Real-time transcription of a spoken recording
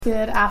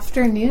Good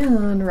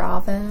afternoon,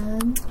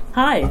 Robin.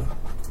 Hi.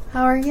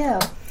 How are you?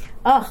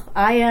 Oh,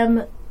 I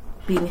am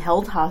being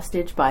held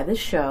hostage by the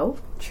show.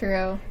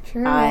 True.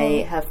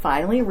 I have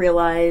finally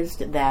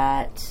realized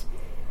that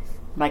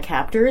my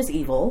captor is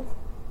evil,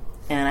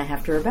 and I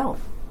have to rebel.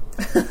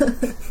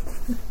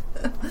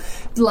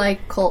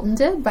 Like Colton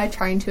did by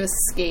trying to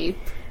escape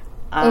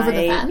over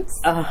the fence.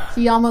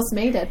 He almost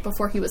made it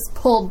before he was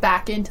pulled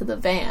back into the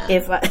van.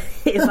 If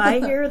I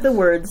hear the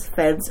words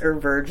fence or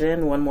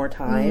virgin one more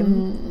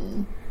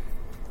time,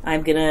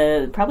 I'm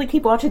gonna probably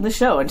keep watching the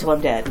show until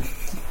I'm dead.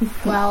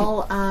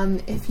 Well,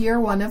 if you're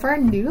one of our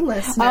new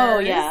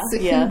listeners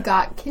who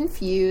got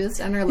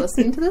confused and are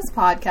listening to this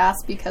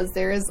podcast because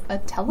there is a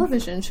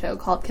television show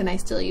called Can I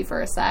Steal You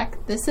for a Sec?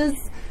 This is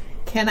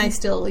Can I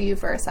Steal You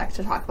for a Sec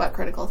to talk about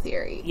critical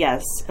theory.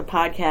 Yes, a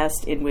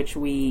podcast in which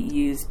we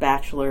use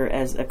Bachelor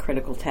as a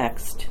critical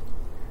text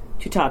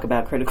to talk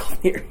about critical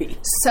theory.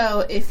 So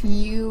if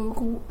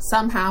you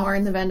somehow are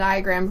in the Venn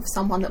diagram of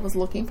someone that was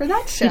looking for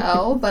that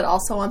show, but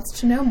also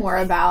wants to know more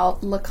about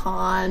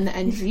Lacan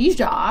and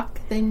Zizek,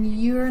 then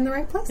you're in the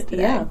right place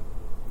today. Yeah.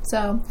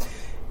 So,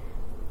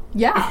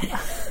 yeah.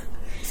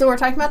 So we're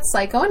talking about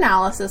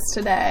psychoanalysis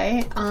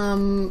today.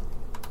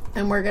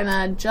 And we're going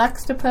to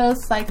juxtapose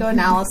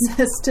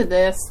psychoanalysis to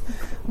this,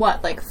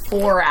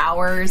 4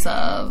 hours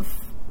of...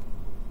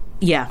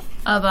 Yeah.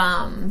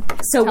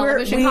 So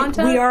television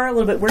content? We are a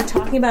little bit... We're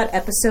talking about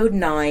episode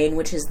 9,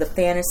 which is the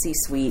fantasy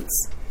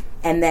suites,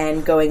 and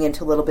then going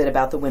into a little bit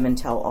about the women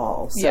tell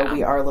all. So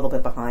we are a little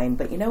bit behind.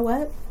 But you know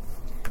what?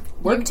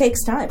 Work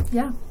takes time.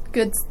 Yeah.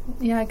 Good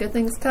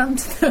things come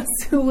to those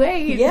who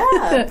wait.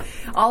 Yeah.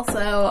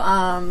 Also,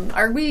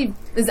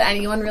 is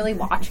anyone really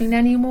watching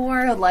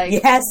anymore?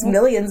 Yes,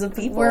 millions of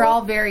people. We're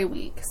all very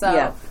weak.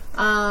 So,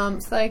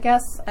 so I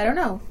guess, I don't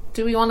know.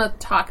 Do we want to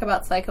talk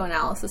about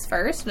psychoanalysis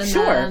first and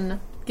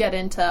then get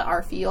into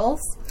our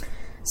feels?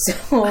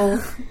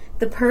 So,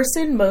 the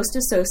person most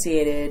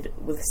associated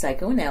with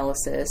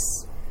psychoanalysis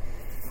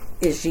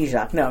is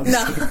Zizek. No, I'm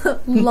just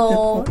kidding.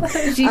 Lol.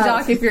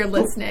 Zizek, if you're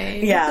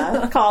listening.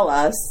 Yeah, call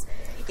us.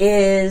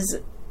 Is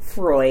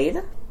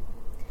Freud.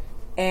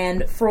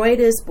 And Freud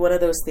is one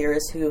of those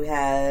theorists who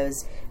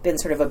has been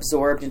sort of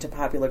absorbed into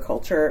popular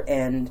culture,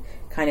 and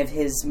kind of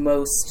his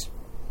most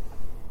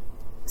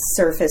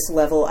surface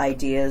level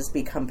ideas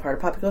become part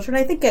of popular culture, and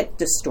I think get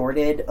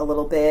distorted a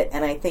little bit.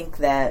 And I think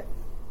that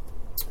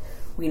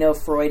we know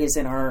Freud is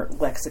in our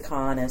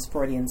lexicon as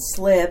Freudian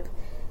slip,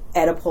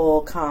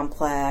 Oedipal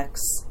complex,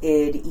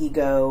 id,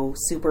 ego,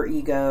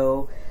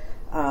 superego,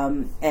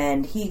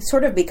 and he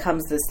sort of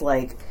becomes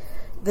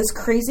this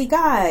crazy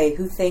guy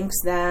who thinks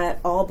that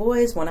all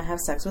boys want to have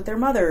sex with their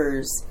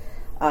mothers.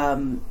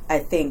 I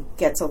think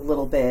gets a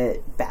little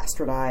bit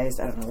bastardized.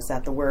 I don't know, is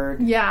that the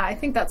word? Yeah, I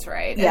think that's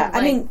right.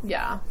 Yeah,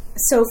 yeah.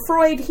 So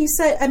Freud, he's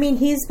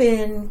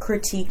been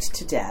critiqued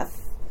to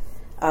death,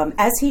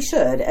 as he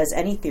should, as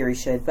any theory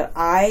should, but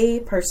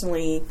I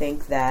personally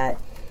think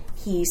that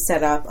he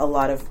set up a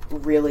lot of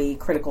really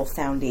critical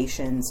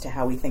foundations to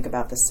how we think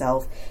about the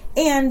self,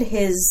 and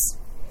he's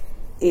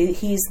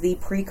the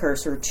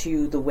precursor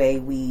to the way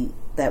we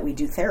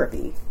do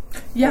therapy.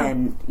 Yeah.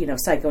 And,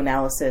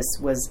 psychoanalysis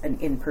was an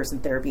in-person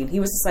therapy, and he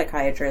was a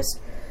psychiatrist,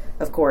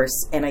 of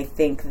course, and I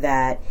think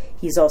that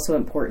he's also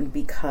important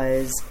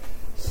because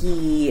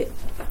he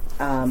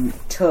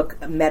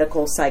took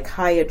medical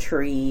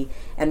psychiatry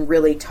and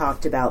really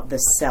talked about the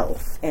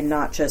self, and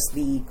not just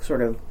the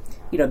sort of,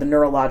 the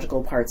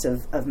neurological parts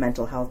of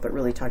mental health, but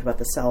really talked about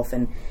the self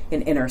and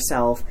an inner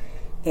self.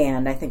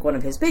 And I think one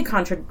of his big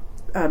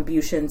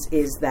contributions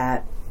is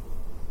that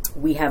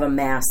we have a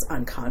mass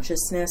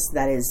unconsciousness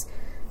that is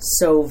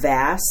so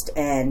vast,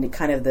 and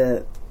kind of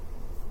the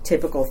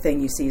typical thing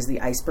you see is the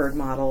iceberg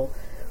model,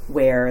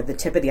 where the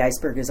tip of the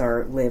iceberg is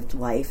our lived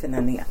life, and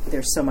then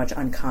there's so much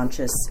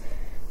unconscious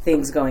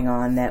things going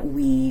on that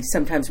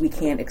sometimes we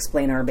can't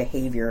explain our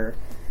behavior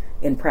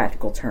in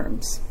practical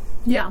terms.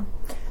 Yeah.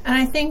 And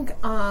I think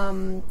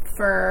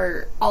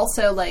for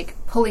also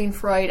pulling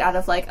Freud out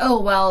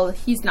of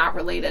he's not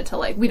related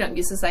to we don't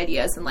use his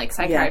ideas in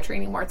psychiatry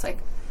anymore. It's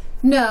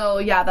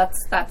no,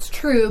 that's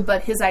true,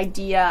 but his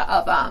idea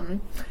of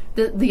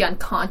the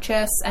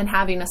unconscious and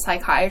having a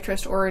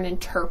psychiatrist or an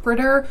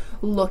interpreter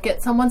look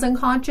at someone's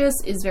unconscious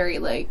is very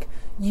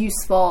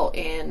useful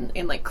in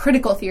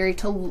critical theory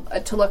to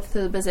look to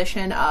the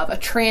position of a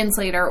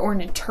translator or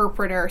an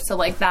interpreter. So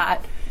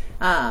that.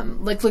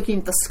 Looking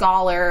at the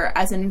scholar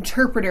as an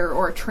interpreter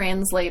or a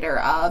translator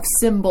of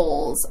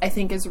symbols, I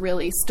think is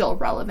really still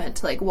relevant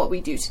to what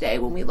we do today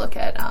when we look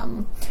at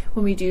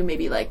when we do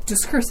maybe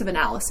discursive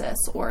analysis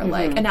or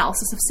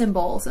analysis of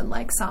symbols and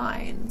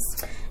signs.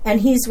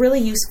 And he's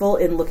really useful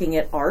in looking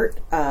at art,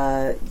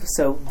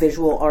 so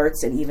visual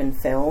arts and even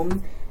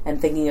film, and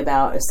thinking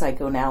about a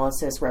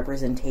psychoanalysis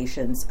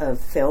representations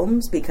of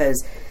films,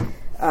 because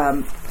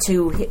he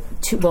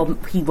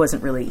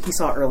wasn't really, he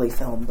saw early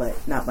film,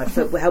 but not much.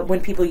 But when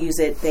people use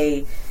it,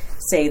 they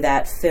say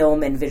that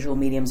film and visual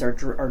mediums are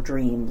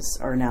dreams,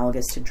 are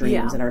analogous to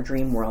dreams in our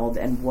dream world,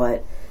 and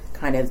what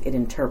kind of it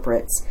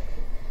interprets.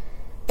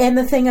 And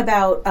the thing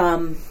about,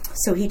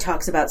 so he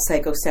talks about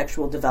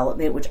psychosexual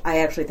development, which I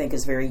actually think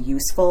is very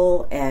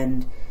useful.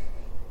 And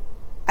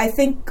I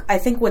think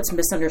what's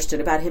misunderstood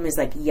about him is,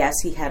 like, yes,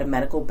 he had a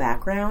medical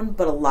background,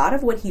 but a lot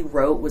of what he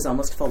wrote was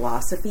almost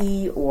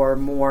philosophy or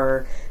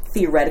more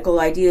theoretical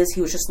ideas.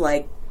 He was just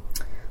like,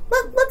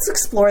 let's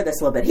explore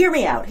this a little bit. Hear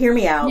me out.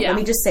 Yeah. Let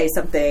me just say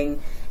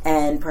something,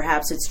 and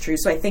perhaps it's true.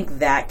 So I think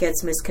that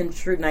gets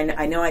misconstrued. And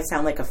I know I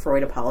sound like a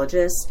Freud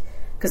apologist,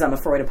 because I'm a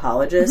Freud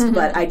apologist,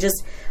 but I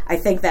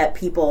think that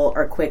people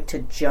are quick to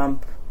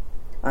jump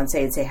on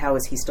say, how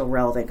is he still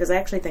relevant? Because I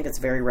actually think it's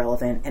very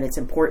relevant, and it's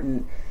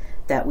important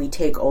that we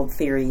take old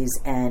theories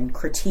and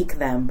critique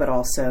them, but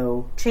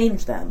also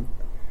change them,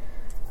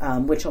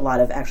 which a lot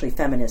of actually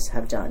feminists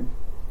have done.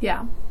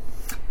 Yeah.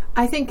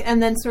 I think,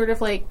 and then sort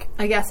of like,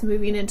 I guess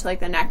moving into like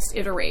the next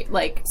iterate,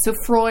 like, so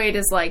Freud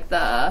is like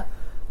the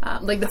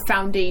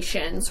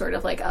foundation sort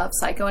of like of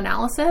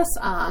psychoanalysis.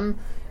 Can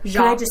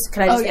I just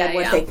add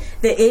one thing?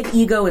 The id,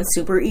 ego, and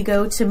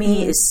superego to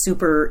me is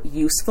super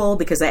useful,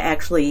 because I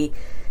actually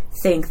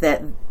think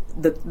that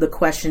the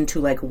question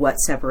to, like, what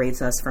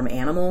separates us from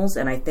animals,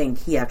 and I think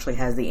he actually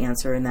has the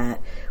answer in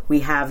that we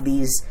have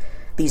these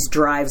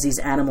drives, these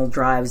animal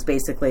drives,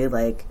 basically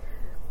like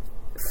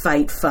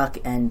fight, fuck,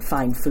 and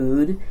find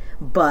food,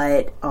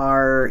 but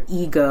our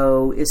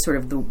ego is sort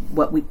of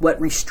what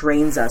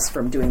restrains us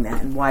from doing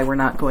that, and why we're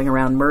not going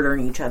around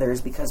murdering each other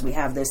is because we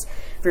have this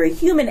very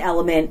human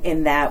element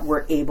in that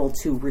we're able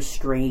to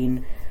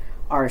restrain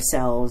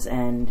ourselves.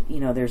 And, you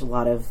know, there's a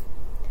lot of,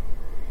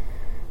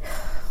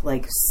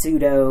 like,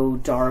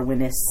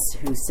 pseudo-Darwinists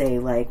who say,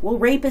 like, well,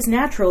 rape is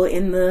natural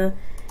in the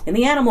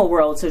animal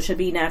world, so it should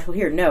be natural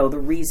here. No, the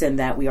reason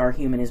that we are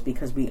human is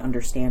because we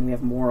understand, we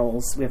have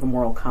morals, we have a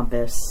moral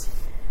compass.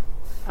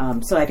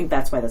 So I think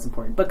that's why that's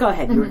important. But go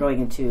ahead, you were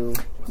going into...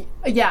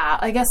 Yeah,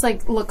 I guess,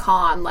 like,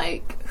 Lacan,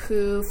 like,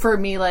 who, for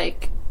me,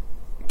 like,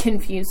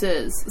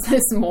 confuses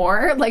this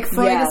more. Like,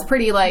 Freud is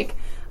pretty, like,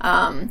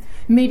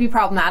 maybe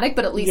problematic,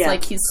 but at least,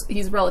 like,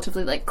 he's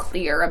relatively, like,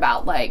 clear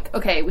about, like,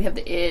 okay, we have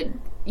the id,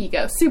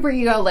 ego,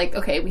 superego, like,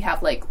 okay, we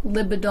have, like,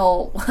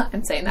 libidinal,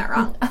 I'm saying that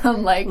wrong,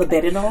 like,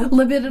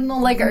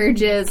 libidinal, like,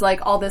 urges,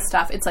 like, all this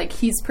stuff. It's, like,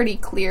 he's pretty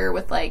clear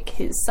with, like,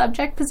 his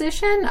subject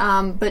position,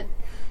 but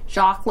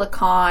Jacques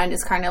Lacan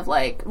is kind of,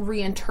 like,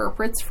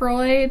 reinterprets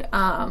Freud,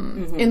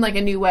 in, like,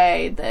 a new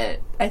way that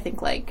I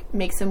think, like,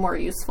 makes him more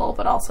useful,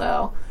 but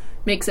also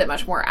makes it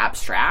much more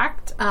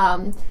abstract.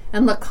 And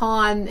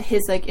Lacan,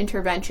 his, like,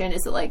 intervention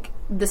is that, like,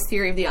 this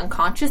theory of the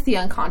unconscious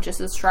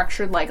is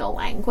structured like a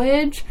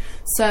language.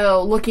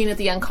 So looking at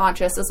the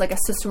unconscious as, like, a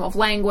system of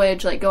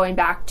language, like, going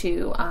back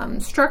to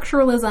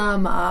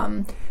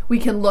structuralism, we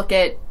can look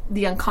at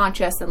the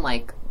unconscious and,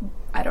 like,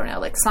 I don't know,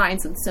 like,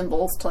 signs and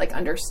symbols to, like,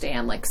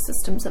 understand, like,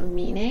 systems of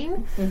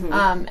meaning.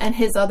 And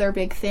his other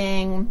big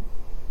thing...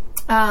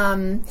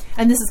 and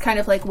this is kind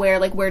of like where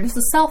does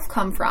the self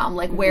come from?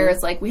 Like, where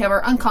is, like, we have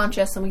our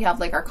unconscious and we have,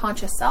 like, our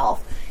conscious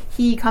self.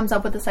 He comes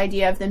up with this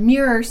idea of the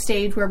mirror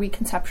stage where we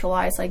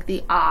conceptualize, like,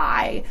 the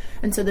I.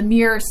 And so the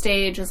mirror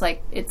stage is,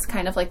 like, it's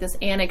kind of like this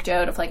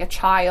anecdote of, like, a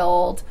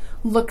child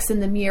looks in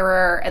the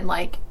mirror and,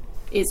 like,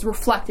 is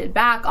reflected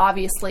back,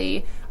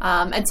 obviously.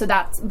 And so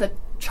that's the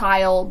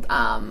child,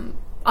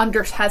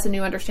 has a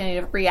new understanding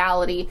of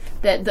reality,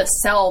 that the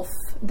self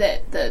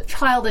that the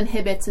child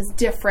inhibits is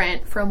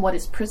different from what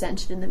is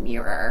presented in the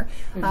mirror.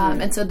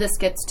 And so this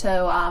gets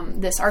to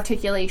this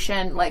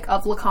articulation, like,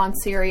 of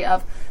Lacan's theory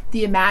of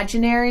the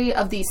imaginary,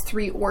 of these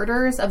three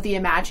orders of the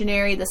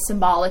imaginary, the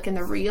symbolic, and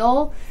the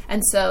real.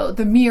 And so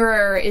the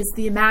mirror is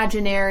the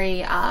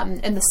imaginary,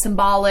 and the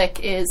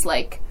symbolic is,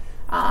 like,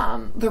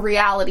 the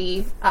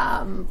reality,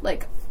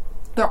 like,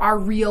 our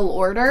real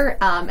order,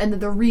 and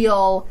the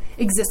real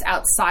exists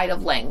outside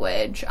of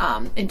language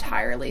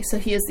entirely. So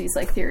he has these,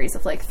 like, theories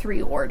of, like,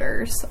 three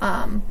orders.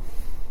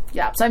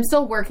 So I'm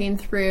still working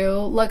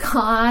through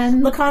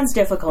Lacan. Lacan's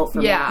difficult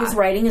for me. His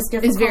writing is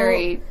difficult. It's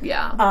very,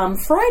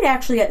 Freud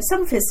actually,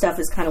 some of his stuff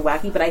is kind of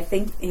wacky, but I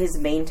think his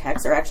main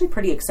texts are actually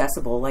pretty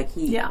accessible. Like,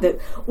 he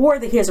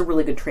has a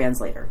really good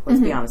translator. Let's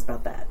be honest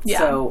about that.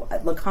 So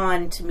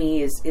Lacan, to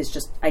me, is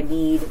just, I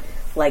need,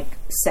 like,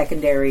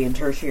 secondary and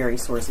tertiary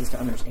sources to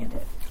understand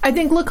it. I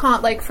think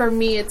Lacan, like, for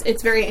me,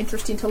 it's very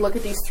interesting to look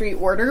at these three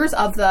orders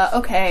of the,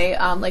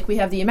 like, we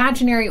have the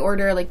imaginary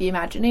order, like the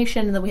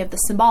imagination, and then we have the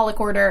symbolic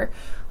order,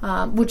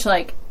 which,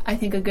 like, I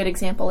think a good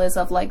example is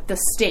of, like, the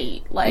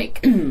state.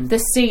 Like,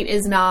 the state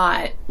is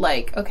not,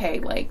 like, okay,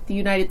 like, the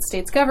United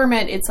States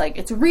government, it's, like,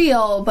 it's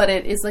real, but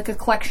it is, like, a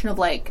collection of,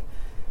 like,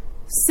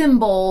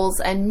 symbols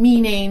and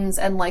meanings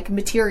and, like,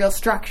 material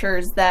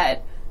structures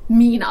that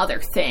mean other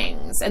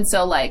things. And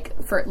so,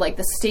 like, for, like,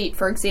 the state,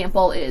 for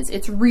example,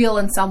 it's real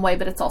in some way,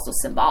 but it's also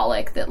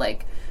symbolic, that,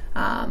 like,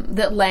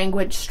 that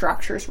language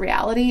structures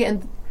reality.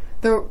 And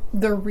the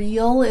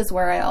real is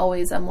where I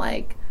always am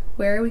like,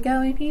 where are we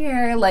going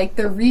here? Like,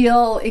 the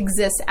real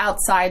exists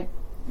outside,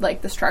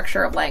 like, the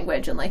structure of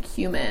language and, like,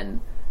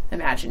 human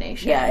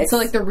imagination. Yeah. So,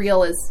 like, the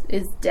real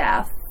is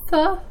death,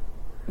 I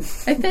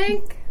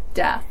think.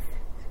 Death.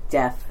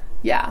 Death.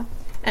 Yeah.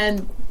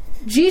 And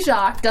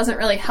Zizek doesn't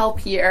really help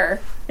here.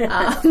 I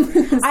happen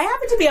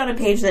to be on a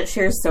page that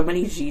shares so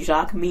many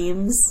Zizek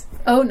memes.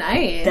 Oh,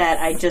 nice. That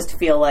I just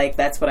feel like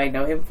that's what I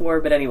know him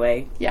for. But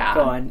anyway, yeah.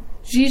 Go on.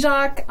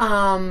 Zizek,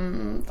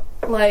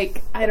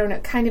 like, I don't know,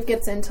 kind of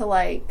gets into,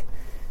 like,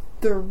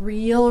 the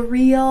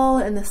real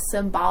and the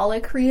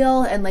symbolic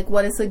real, and, like,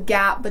 what is the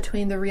gap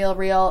between the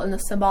real and the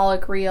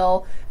symbolic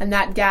real, and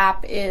that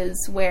gap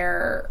is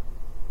where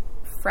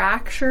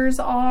fractures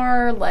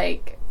are,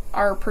 like,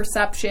 our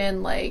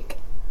perception, like,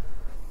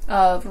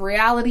 of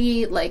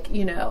reality, like,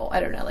 you know, I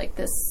don't know, like,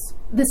 this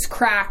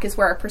crack is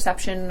where our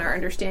perception, our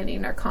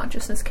understanding, our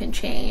consciousness can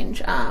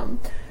change,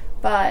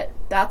 but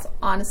that's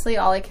honestly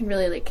all I can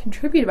really, like,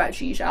 contribute about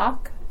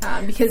Zizek,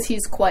 because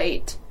he's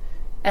quite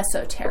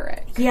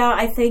esoteric. Yeah,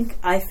 I think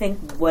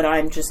what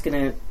I'm just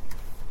gonna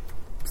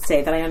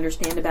say that I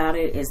understand about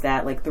it is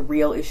that, like, the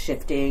real is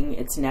shifting.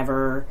 It's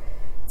never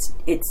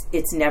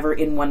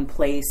in one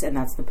place, and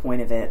that's the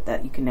point of it,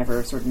 that you can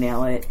never sort of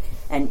nail it,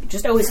 and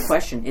just always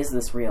question, is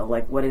this real?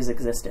 Like, what is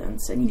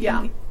existence? And you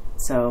can,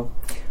 so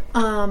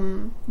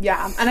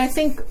yeah, and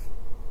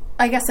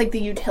I guess, like, the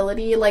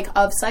utility, like,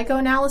 of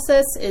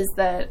psychoanalysis is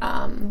that,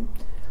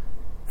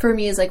 for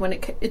me, is, like, when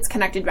it's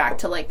connected back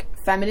to, like,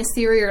 feminist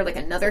theory or, like,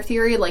 another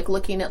theory, like,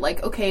 looking at,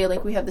 like, okay,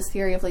 like, we have this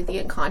theory of, like, the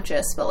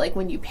unconscious, but, like,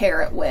 when you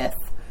pair it with,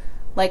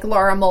 like,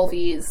 Laura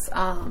Mulvey's,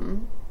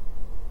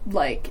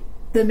 like,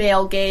 the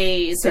male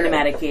gaze,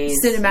 cinematic gaze,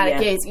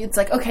 it's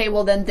like, okay,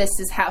 well, then this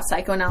is how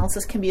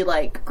psychoanalysis can be,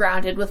 like,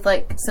 grounded with,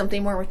 like,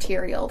 something more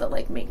material that,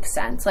 like, makes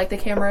sense. Like, the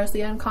camera is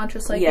the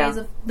unconscious, like, gaze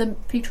of the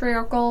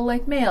patriarchal,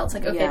 like, male. It's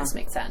like, okay, this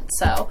makes sense.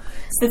 So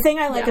the thing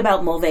I like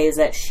about Mulvey is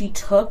that she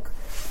took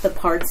the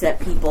parts that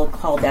people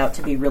called out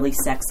to be really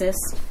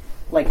sexist,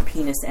 like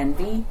penis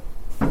envy.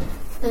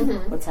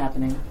 Mm-hmm. What's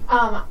happening?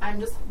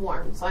 I'm just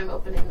warm, so I'm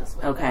opening this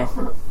window. Okay.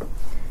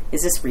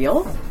 Is this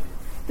real?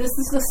 This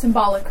is the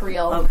symbolic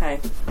real. Okay.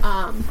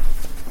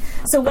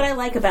 So what I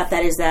like about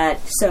that is that,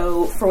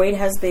 so Freud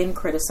has been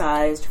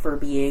criticized for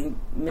being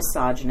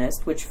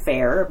misogynist, which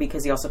fair,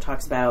 because he also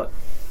talks about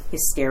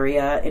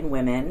hysteria in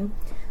women.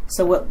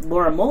 So what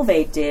Laura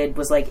Mulvey did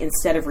was, like,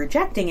 instead of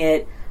rejecting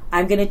it,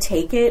 I'm going to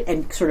take it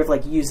and sort of,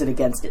 like, use it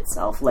against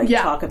itself. Like,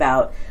 talk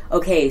about,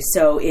 okay,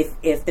 so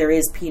if there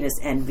is penis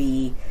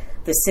envy,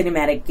 the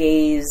cinematic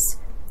gaze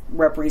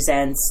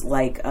represents,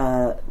 like,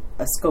 a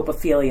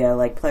scopophilia,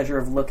 like pleasure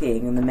of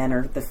looking, and the men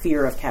are the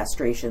fear of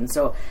castration.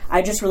 So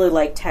I just really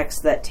like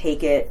texts that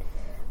take it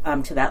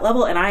to that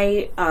level. And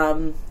I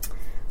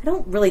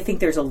don't really think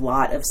there's a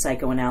lot of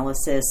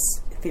psychoanalysis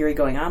theory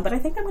going on, but I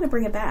think I'm going to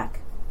bring it back.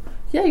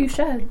 Yeah, you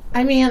should.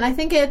 I mean, I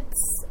think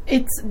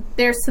it's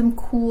there's some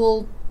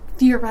cool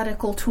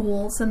theoretical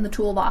tools in the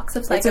toolbox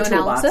of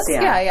psychoanalysis. It's a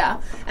toolbox,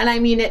 yeah. And I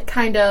mean, it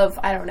kind of,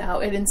 I don't know,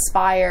 it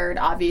inspired,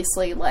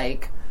 obviously,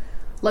 like,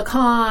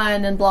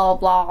 Lacan and blah,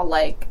 blah, blah,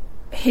 like,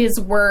 his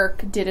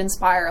work did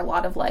inspire a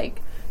lot of,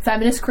 like,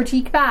 feminist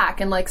critique back,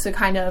 and, like, so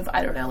kind of,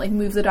 I don't know, like,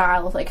 move the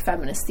dial of, like,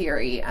 feminist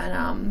theory,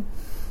 and,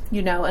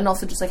 you know, and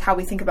also just, like, how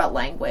we think about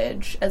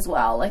language as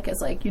well, like,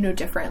 as, like, you know,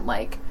 different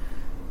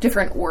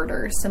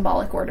orders,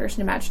 symbolic orders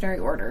and imaginary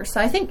orders. So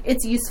I think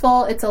it's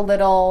useful. It's a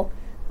little,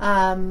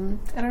 I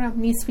don't know,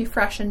 needs to be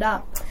freshened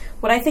up.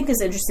 What I think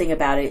is interesting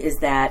about it is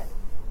that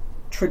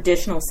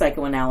traditional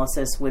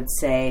psychoanalysis would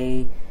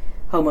say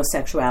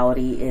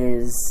homosexuality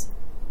is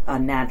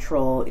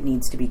unnatural, it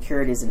needs to be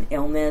cured as an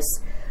illness.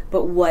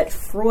 But what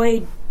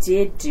Freud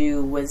did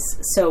do was,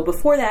 so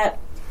before that,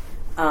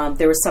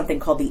 there was something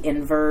called the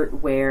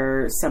invert,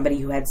 where somebody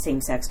who had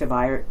same-sex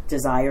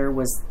desire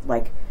was,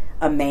 like,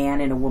 a man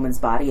in a woman's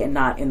body, and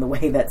not in the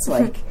way that's,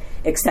 like,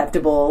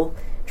 acceptable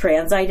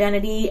trans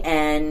identity.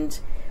 And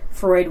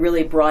Freud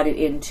really brought it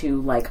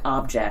into, like,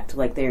 object,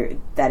 like,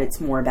 that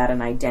it's more about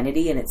an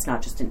identity, and it's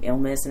not just an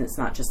illness, and it's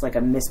not just, like,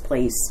 a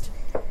misplaced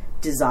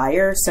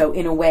desire. So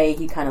in a way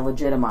he kind of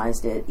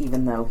legitimized it,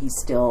 even though he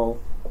still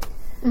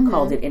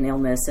called it an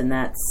illness. And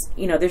that's,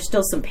 you know, there's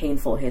still some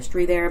painful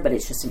history there, but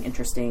it's just an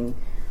interesting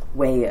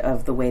way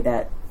of the way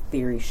that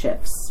theory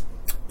shifts.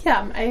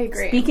 Yeah, I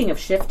agree. Speaking of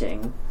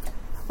shifting,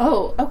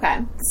 oh, okay.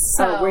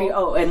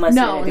 So unless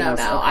no. Okay.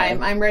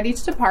 I'm ready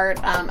to depart.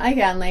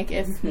 Again, like,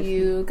 if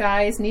you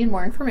guys need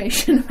more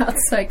information about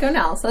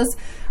psychoanalysis,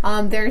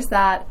 there's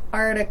that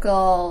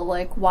article,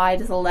 like, why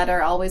does a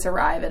letter always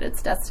arrive at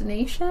its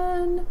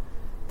destination?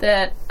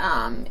 That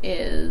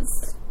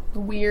is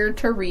weird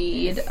to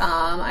read.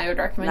 I would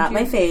recommend not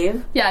my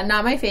fave. Yeah,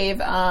 not my fave.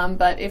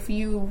 But if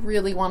you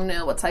really want to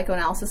know what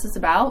psychoanalysis is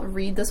about,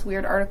 read this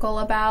weird article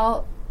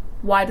about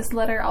why does the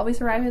letter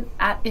always arrive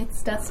at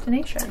its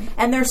destination.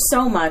 And there's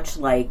so much,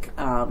 like,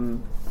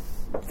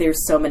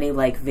 there's so many,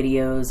 like,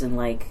 videos and,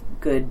 like,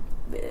 good,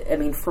 I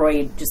mean,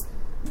 Freud, just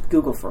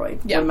Google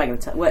Freud. Yeah. What am I going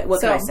to tell? What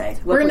can I say?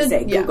 What can we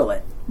say? Google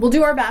it. We'll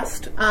do our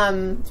best. We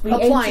aim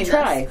to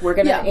try. We're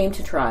going to aim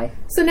to try.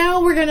 So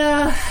now we're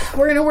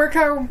gonna work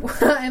our.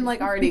 I'm,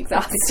 like, already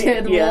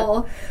exhausted.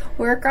 We'll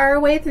work our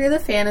way through the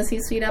Fantasy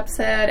Suite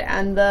episode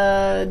and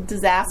the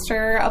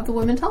disaster of the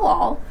Women Tell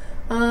All,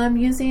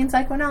 using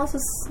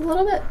psychoanalysis a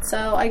little bit.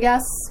 So I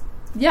guess,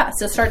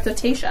 so starts with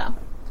Tasha.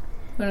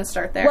 You want to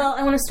start there? Well,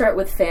 I want to start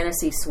with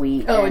Fantasy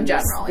Suite. Oh, in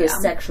general, this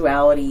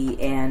sexuality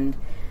and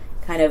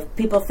kind of,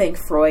 people think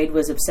Freud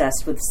was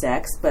obsessed with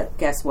sex, but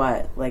guess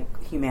what?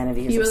 Like,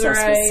 humanity is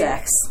obsessed with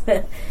sex.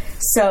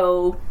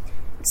 So,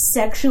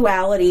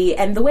 sexuality,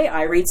 and the way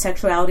I read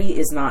sexuality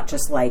is not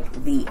just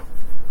like the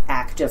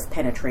act of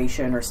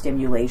penetration or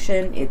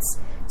stimulation.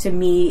 To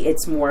me,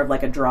 it's more of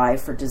like a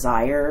drive for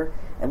desire,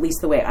 at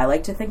least the way I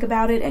like to think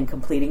about it, and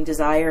completing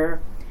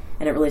desire.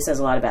 And it really says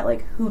a lot about,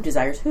 like, who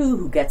desires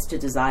who gets to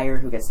desire,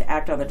 who gets to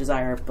act on the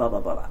desire, blah, blah,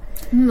 blah, blah.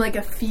 Like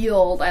a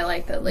field, I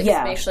like that. Like,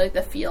 especially like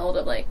the field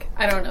of, like,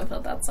 I don't know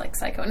if that's, like,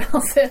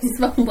 psychoanalysis,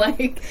 but,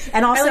 like...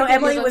 And also, like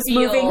Emily was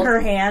moving her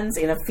hands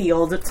in a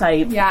field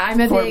type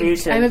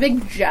formation. I'm a big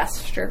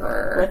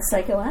gesturer. Let's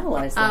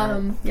psychoanalyze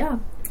that. Yeah.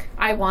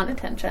 I want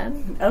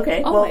attention.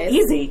 Okay, always. Well,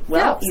 easy.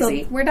 Well, yeah,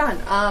 easy. So we're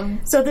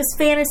done. So this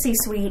fantasy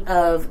suite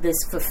of this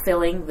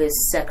fulfilling this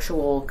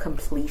sexual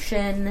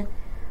completion...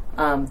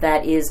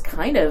 that is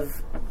kind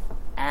of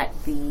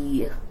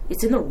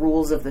it's in the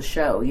rules of the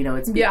show. You know,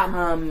 it's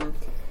become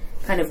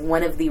kind of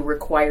one of the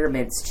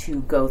requirements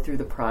to go through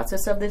the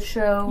process of this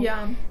show.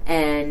 Yeah.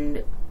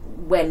 And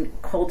when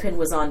Colton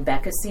was on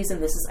Becca's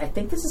season, I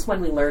think this is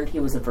when we learned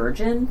he was a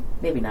virgin.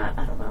 Maybe not,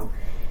 I don't know.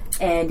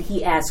 And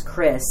he asked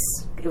Chris,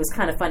 it was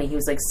kind of funny, he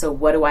was like, so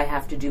what do I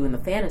have to do in the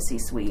fantasy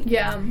suite?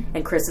 Yeah.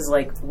 And Chris is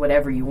like,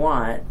 whatever you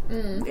want.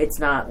 It's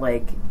not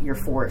like you're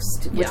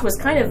forced. Which was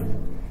kind of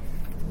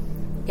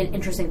an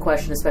interesting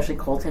question, especially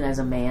Colton as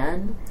a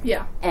man.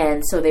 Yeah.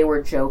 And so they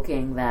were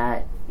joking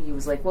that he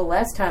was like, well,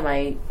 last time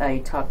I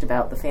talked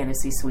about the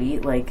fantasy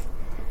suite, like,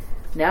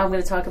 now I'm going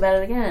to talk about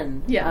it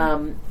again. Yeah.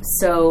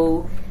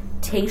 So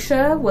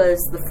Tayshia was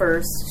the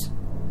first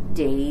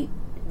date.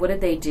 What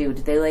did they do?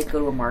 Did they, like, go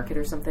to a market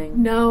or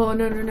something? No,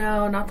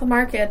 not the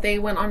market. They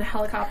went on a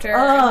helicopter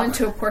and went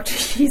to a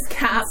Portuguese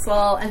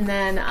castle, and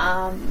then,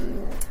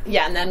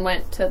 and then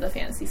went to the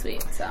fantasy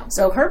suite,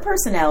 So her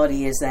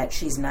personality is that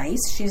she's nice,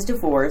 she's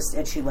divorced,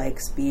 and she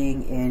likes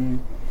being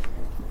in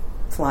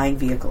flying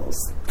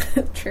vehicles.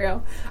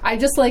 True. I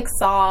just, like,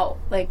 saw,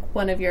 like,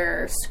 one of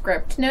your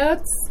script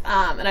notes,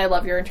 and I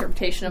love your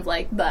interpretation of,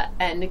 like, the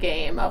end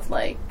game of,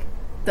 like,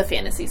 the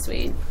fantasy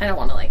suite. I don't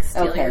want to, like,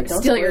 steal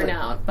your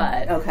note,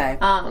 but okay.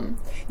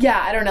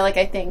 Yeah, I don't know. Like,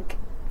 I think,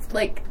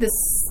 like, this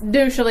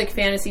notion of, like,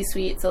 fantasy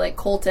suite. So, like,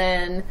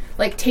 Colton,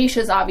 like,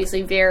 Tayshia's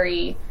obviously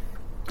very.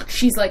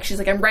 She's like,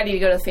 I'm ready to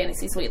go to the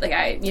fantasy suite. Like,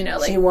 she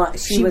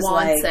wants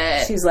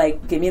it. She's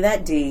like, give me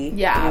that D.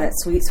 Yeah, give me that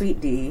sweet,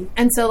 sweet D.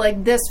 And so,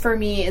 like, this for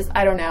me is,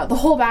 I don't know. The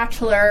whole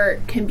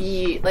Bachelor can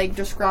be, like,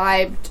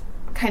 described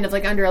kind of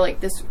like under like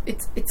this,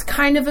 it's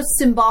kind of a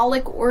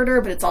symbolic order,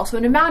 but it's also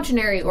an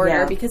imaginary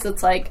order because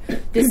it's like,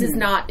 this is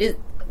not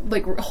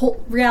like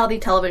whole reality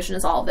television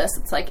is all of this.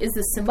 It's like, is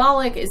this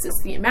symbolic? Is this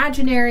the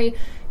imaginary?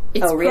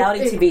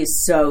 Reality TV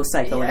is so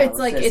psychoanalysis. It's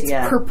like, it's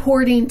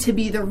purporting to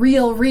be the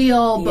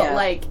real, but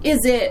like, is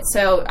it?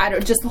 So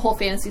just the whole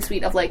fantasy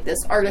suite of like this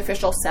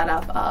artificial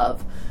setup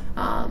of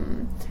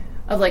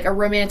like a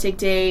romantic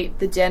date,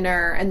 the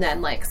dinner, and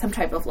then like some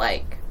type of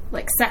like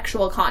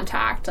sexual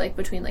contact, like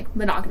between like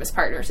monogamous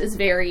partners, is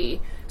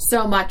very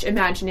so much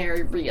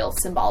imaginary, real,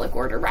 symbolic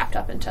order wrapped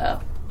up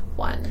into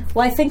one.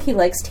 Well, I think he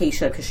likes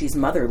Tayshia because she's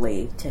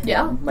motherly to him.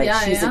 Yeah, like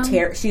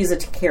she's a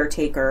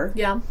caretaker.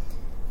 Yeah,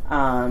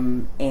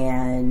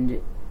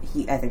 and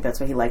I think that's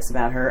what he likes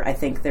about her. I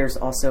think there's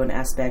also an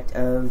aspect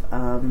of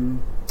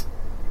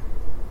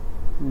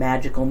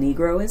magical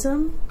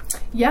Negroism.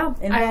 Yeah,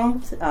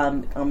 involved.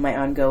 On my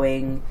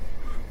ongoing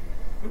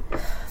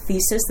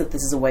thesis that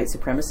this is a white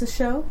supremacist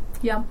show.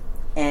 Yeah.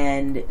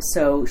 And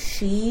so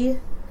she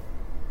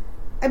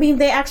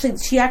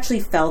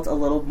actually felt a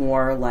little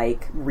more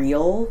like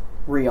real,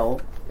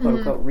 quote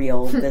unquote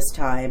real this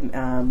time.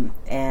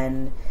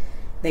 And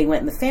they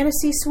went in the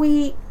fantasy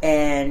suite,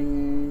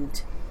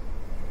 and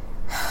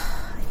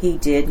he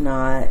did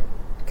not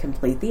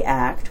complete the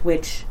act,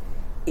 which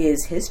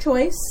is his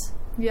choice.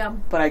 Yeah.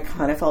 But I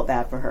kind of felt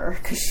bad for her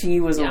because she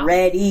was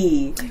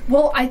ready.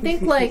 Well, I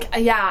think, like,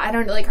 I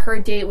don't know, like, her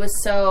date was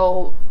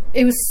so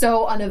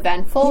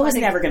uneventful. He was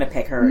never going to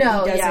pick her.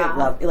 No, he doesn't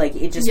love, like,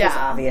 it just was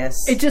obvious.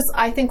 It just,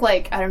 I think,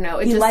 like, I don't know.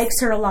 He likes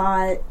her a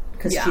lot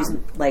because she's,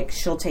 like,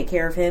 she'll take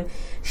care of him.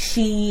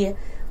 He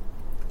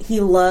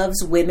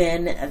loves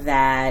women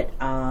that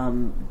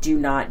do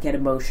not get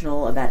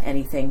emotional about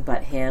anything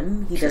but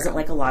him. He doesn't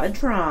like a lot of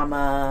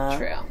drama.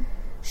 True.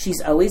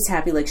 She's always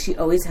happy. Like, she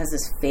always has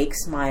this fake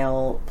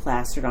smile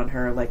plastered on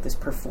her, like this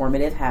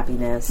performative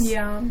happiness.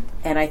 Yeah.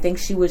 And I think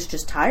she was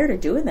just tired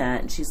of doing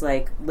that. And she's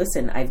like,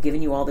 listen, I've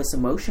given you all this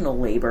emotional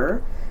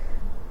labor.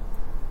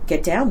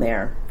 Get down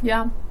there.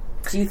 Yeah.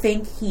 Do you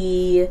think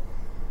they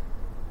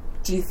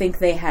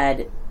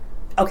had...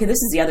 Okay,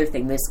 this is the other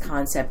thing. This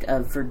concept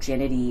of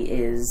virginity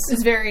is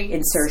very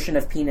insertion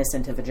of penis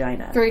into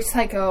vagina. Very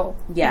psycho.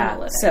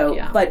 Yeah. So,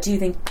 but do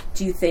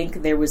you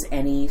think there was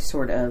any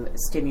sort of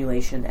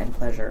stimulation and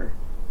pleasure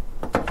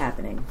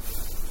happening?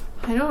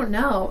 I don't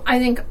know. I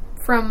think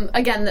from,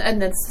 again,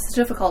 and it's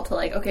difficult to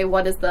like, okay,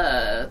 what is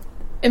the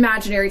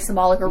imaginary,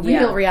 symbolic, or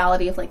real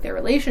reality of, like, their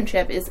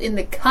relationship is in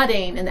the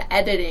cutting and the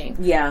editing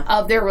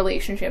of their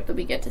relationship that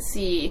we get to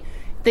see.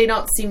 They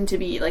don't seem to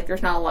be, like,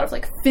 there's not a lot of,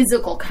 like,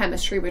 physical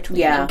chemistry between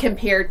them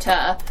compared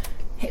to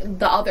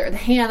the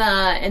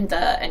Hannah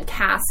and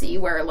Cassie,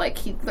 where, like,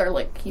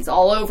 he's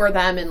all over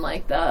them in,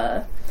 like,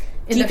 the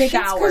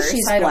showers.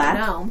 She's I black?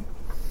 don't know.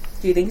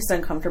 Do you think he's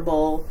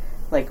uncomfortable,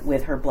 like,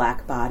 with her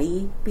black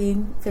body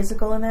being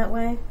physical in that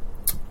way?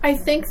 I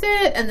think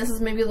that, and this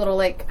is maybe a little,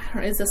 like, I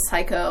don't know, is this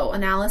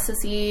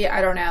psychoanalysis-y?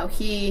 I don't know.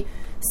 He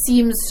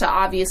seems to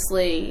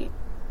obviously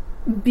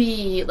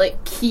be,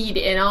 like, keyed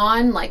in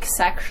on, like,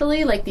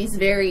 sexually, like, these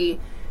very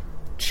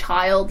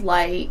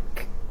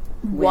childlike,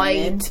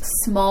 white,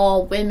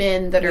 small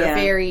women that are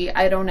very,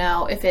 I don't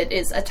know if it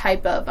is a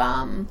type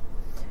of,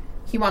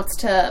 he wants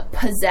to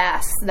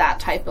possess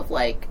that type of,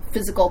 like,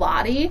 physical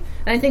body.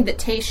 And I think that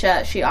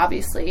Tayshia, she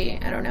obviously,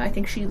 I don't know, I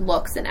think she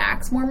looks and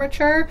acts more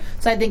mature.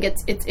 So I think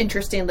it's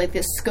interesting, like,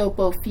 this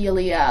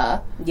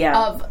scopophilia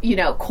of, you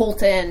know,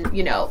 Colton,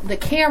 you know, the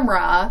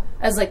camera,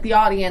 as, like, the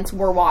audience,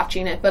 we're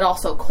watching it, but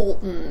also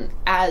Colton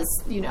as,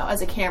 you know,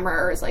 as a camera,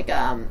 or as, like,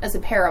 as a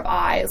pair of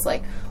eyes.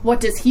 Like,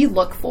 what does he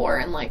look for,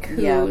 and, like,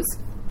 who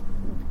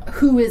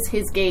is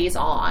his gaze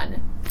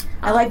on?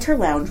 I liked her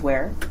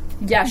loungewear.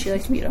 Yeah, she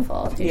looked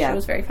beautiful. She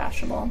was very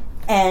fashionable.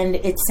 And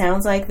it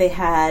sounds like they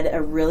had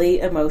a really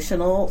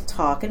emotional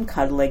talk and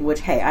cuddling,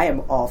 which, hey, I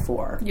am all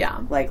for. Yeah.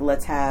 Like,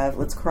 let's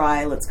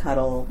cry, let's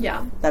cuddle.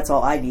 Yeah. That's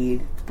all I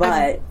need.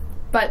 But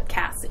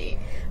Cassie.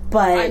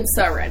 But I'm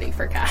so ready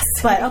for Cassie.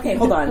 But, okay,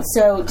 hold on.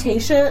 So,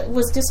 Tayshia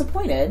was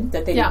disappointed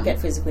that they didn't get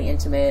physically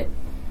intimate,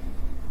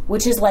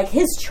 which is, like,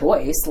 his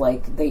choice.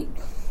 Like,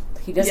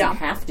 he doesn't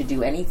have to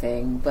do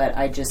anything, but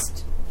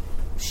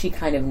she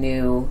kind of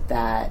knew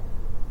that.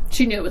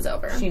 She knew it was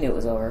over. She knew it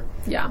was over.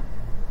 Yeah.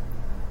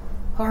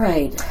 All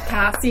right.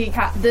 Cassie,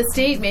 this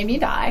date made me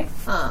die.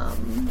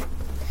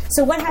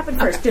 So what happened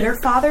first? Okay. Did her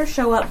father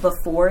show up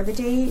before the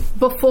date?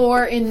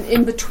 Before,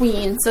 in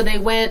between. So they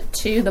went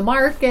to the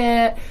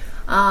market.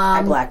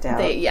 I blacked out.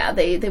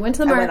 They went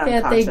to the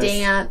market. They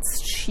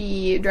danced.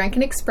 She drank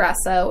an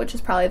espresso, which is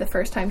probably the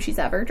first time she's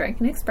ever drank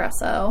an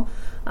espresso.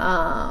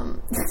 I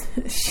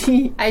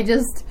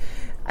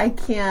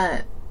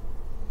can't.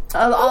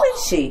 Who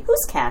is she?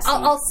 Who's Cassie?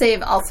 I'll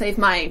save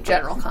my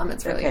general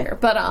comments for later.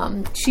 But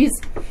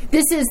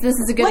this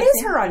is a good. What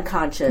is her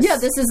unconscious? Yeah,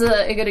 this is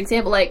a good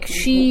example. Like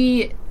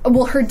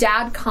her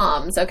dad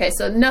comes. Okay,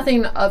 so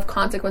nothing of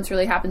consequence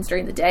really happens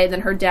during the day. Then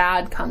her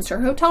dad comes to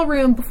her hotel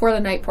room before the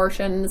night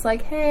portion and is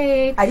like,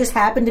 "Hey, I just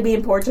happened to be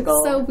in Portugal."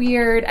 So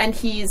weird. And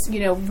he's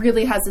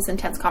really has this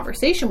intense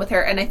conversation with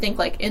her. And I think,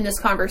 like, in this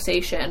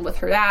conversation with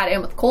her dad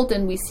and with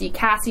Colton, we see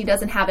Cassie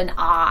doesn't have an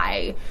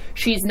eye.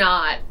 She's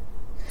not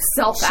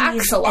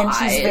self-actualized. And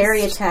she's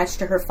very attached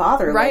to her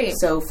father. Right. Like,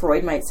 so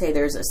Freud might say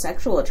there's a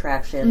sexual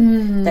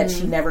attraction that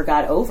she never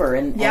got over.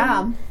 And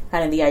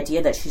kind of the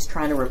idea that she's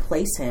trying to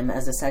replace him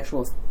as a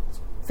sexual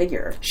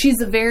figure. She's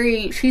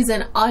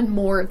an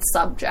unmoored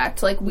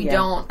subject. Like, we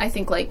don't, I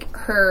think, like,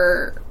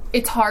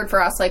 it's hard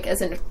for us, like,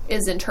 as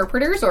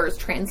interpreters or as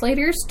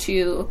translators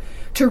to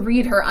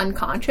read her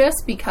unconscious,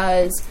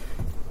 because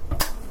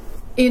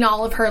in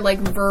all of her, like,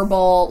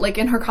 verbal, like,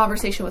 in her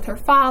conversation with her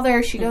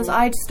father, she goes,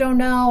 I just don't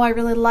know, I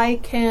really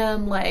like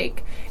him,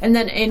 like, and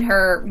then in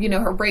her,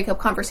 her breakup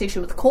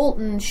conversation with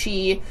Colton,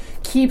 she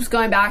keeps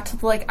going back to,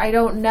 like, I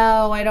don't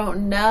know,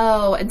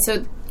 and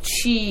so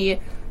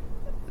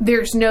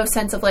there's no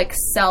sense of, like,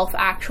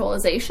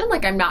 self-actualization.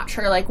 Like, I'm not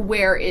sure, like,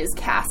 where is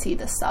Cassie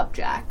the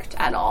subject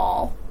at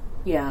all?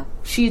 Yeah.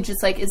 She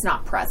just, like, is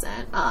not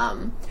present.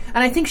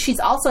 And I think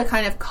she's also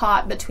kind of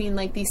caught between,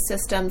 like, these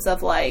systems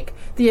of, like,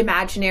 the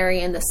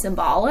imaginary and the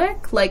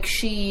symbolic. Like,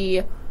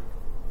 she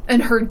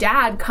and her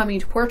dad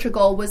coming to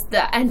Portugal was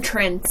the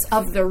entrance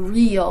of the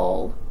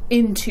real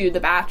into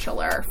The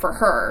Bachelor for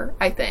her,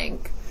 I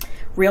think.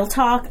 Real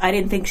talk, she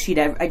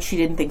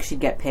didn't think she'd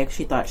get picked.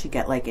 She thought she'd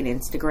get, like, an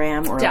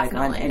Instagram or,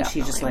 definitely.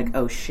 She's just like,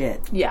 oh,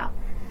 shit. Yeah.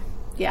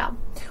 Yeah.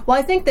 Well,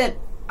 I think that,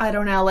 I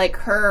don't know, like,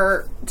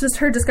 her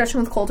discussion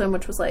with Colton,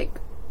 which was like,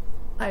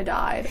 I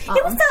died.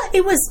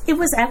 It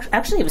was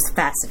actually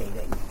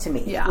fascinating to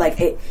me. Yeah. Like,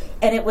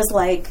 it was,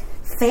 like,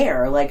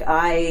 fair. Like,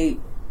 I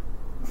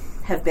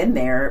have been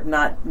there,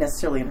 not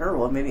necessarily in her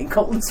role, maybe in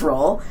Colton's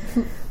role,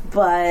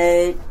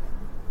 but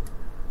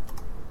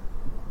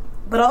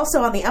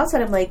also on the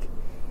outside, I'm like,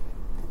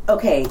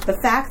 okay, the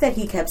fact that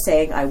he kept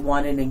saying, I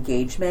want an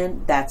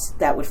engagement, that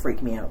would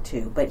freak me out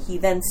too. But he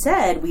then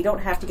said, we don't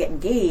have to get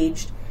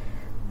engaged.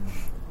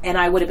 And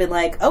I would have been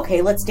like,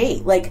 okay, let's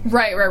date. Like,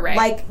 right.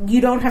 Like,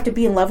 you don't have to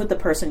be in love with the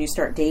person you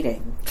start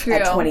dating. True.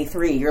 At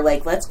 23. You're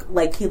like,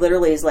 he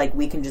literally is like,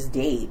 we can just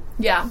date.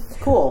 Yeah.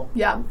 Cool.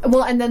 Yeah.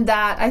 Well, and then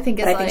that, I think,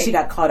 is I think she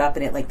got caught up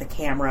in it, like, the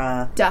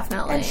camera.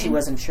 Definitely. And she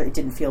wasn't sure. It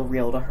didn't feel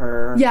real to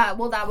her. Yeah,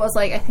 well, that was,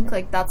 like, I think,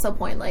 like, that's the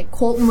point. Like,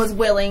 Colton was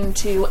willing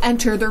to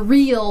enter the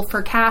real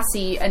for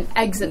Cassie and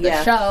exit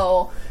the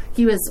show.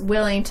 He was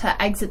willing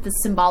to exit the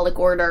symbolic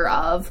order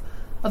of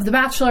The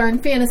Bachelor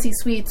and Fantasy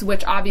Suites,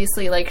 which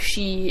obviously, like,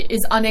 she is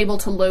unable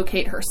to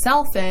locate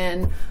herself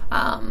in,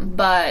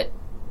 but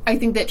I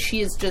think that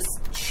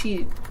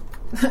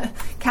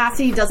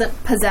Cassie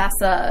doesn't possess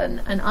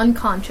an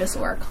unconscious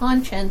or a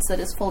conscience that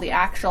is fully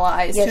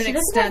actualized to an she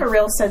extent. doesn't have a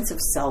real sense of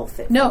self.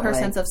 No, her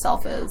sense of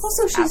self is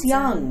also she's absent.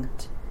 young.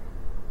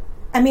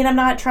 I mean, I'm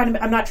not trying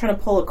to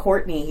pull a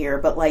Courtney here,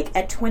 but like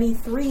at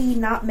 23,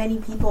 not many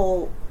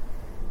people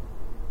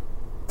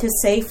to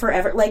say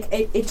forever. Like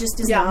it just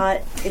is not.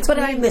 It's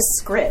reading this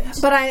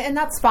script. And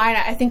that's fine.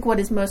 I think what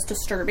is most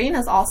disturbing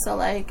is also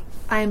like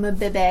I'm a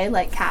bebe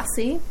like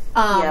Cassie.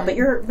 Yeah, but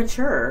you're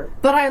mature.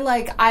 But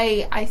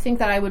I think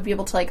that I would be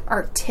able to like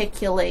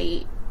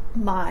articulate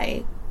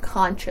my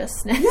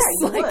consciousness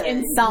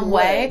in some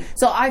way.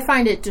 So I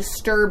find it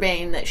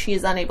disturbing that she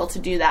is unable to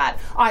do that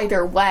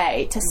either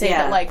way, to say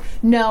that like,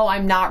 no,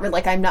 I'm not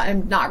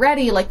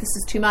ready, like this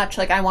is too much,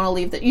 like I want to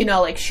leave that,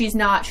 like she's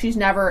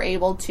never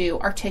able to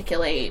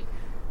articulate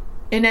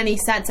in any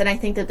sense. And I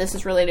think that this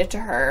is related to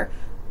her.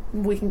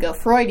 We can go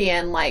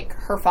Freudian, like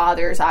her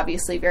father is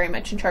obviously very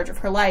much in charge of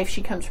her life.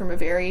 She comes from a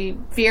very,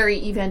 very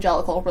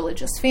evangelical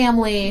religious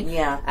family.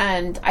 Yeah.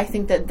 And I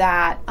think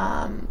that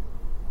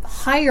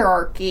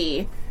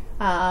hierarchy,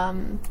 I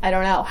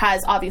don't know,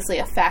 has obviously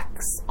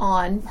effects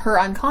on her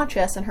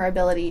unconscious and her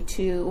ability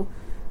to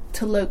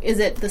look. Is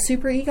it the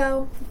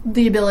superego?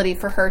 The ability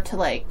for her to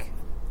like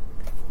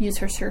use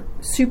her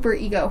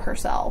superego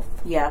herself.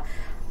 Yeah.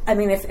 I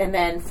mean, and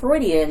then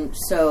Freudian,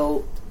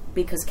 so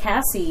because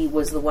Cassie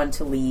was the one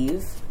to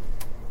leave,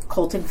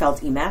 Colton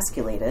felt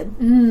emasculated.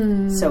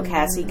 So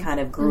Cassie kind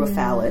of grew a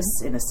phallus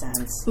in a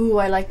sense. Ooh,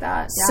 I like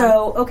that. Yeah.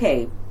 So,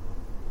 okay.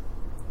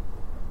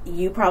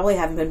 You probably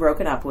haven't been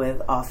broken up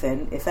with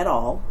often, if at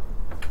all.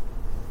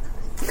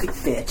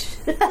 Bitch.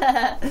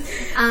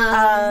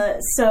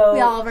 So, we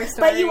all have our stories.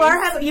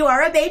 But you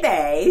are a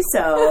baby,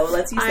 so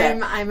let's use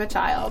that. I'm a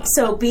child.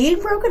 So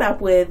being broken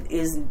up with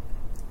is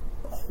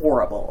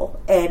horrible,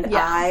 and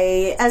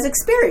I, as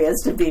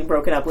experienced of being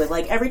broken up with,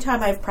 like every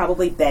time I've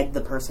probably begged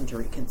the person to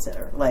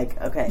reconsider.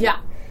 Like, okay,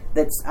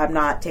 I'm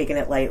not taking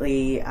it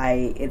lightly.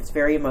 It's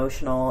very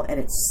emotional and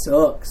it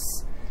sucks,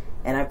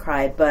 and I've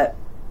cried, but.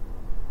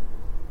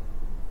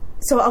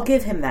 So I'll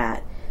give him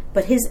that.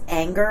 But his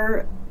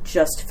anger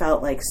just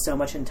felt like so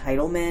much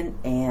entitlement,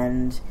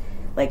 and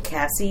like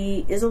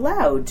Cassie is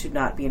allowed to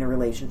not be in a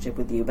relationship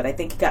with you. But I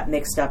think he got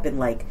mixed up in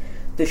like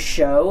the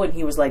show, and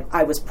he was like,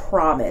 I was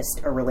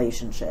promised a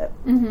relationship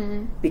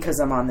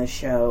because I'm on this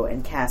show,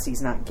 and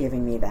Cassie's not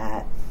giving me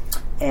that.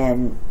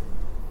 And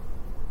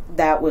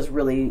that was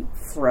really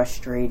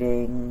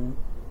frustrating.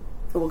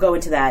 We'll go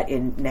into that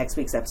in next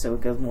week's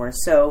episode, go more.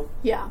 So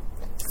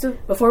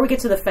before we get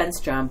to the fence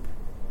jump,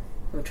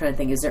 I'm trying to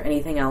think, is there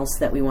anything else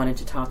that we wanted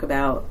to talk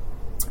about?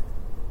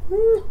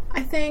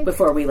 I think...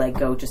 Before we, like,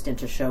 go just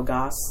into show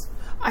goss?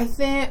 I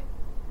think,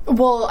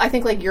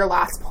 like, your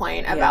last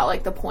point about,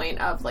 like, the point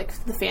of, like,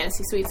 the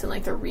fantasy suites and,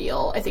 like, the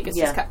real, I think it's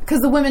just...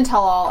 Because the women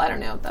tell all, I don't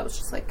know, that was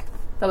just, like...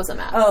 That was a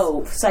mess.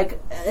 Oh,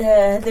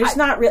 there's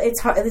not really... It's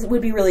hard. It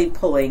would be really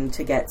pulling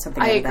to get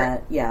something like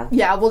that. Yeah.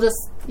 Yeah, we'll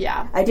just...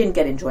 Yeah. I didn't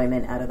get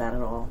enjoyment out of that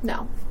at all.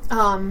 No.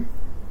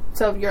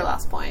 So, your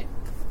last point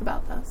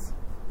about this.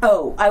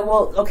 Oh, I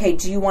will... Okay,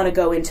 do you want to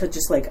go into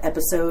just, like,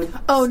 episode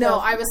Oh, stuff? no,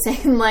 I was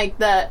saying, like,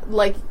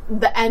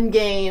 the end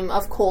game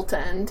of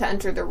Colton to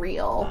enter the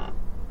real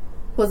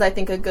was, I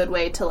think, a good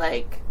way to,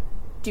 like...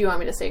 Do you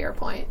want me to say your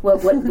point?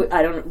 What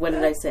I don't... What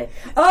did I say?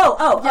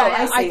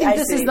 I see. I think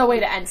this is the way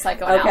to end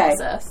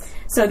psychoanalysis. Okay.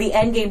 So the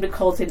end game to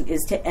Colton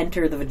is to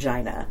enter the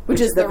vagina. Which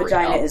is the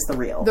vagina real. Is the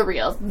real. The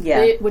real.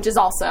 Yeah. Which is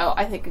also,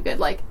 I think, a good,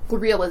 like, the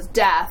real is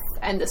death,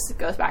 and this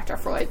goes back to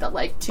Freud, that,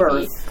 like,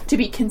 to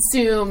be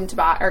consumed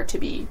by, or to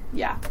be,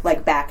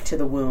 like, back to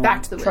the womb.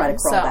 Back to the womb. Try to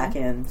crawl back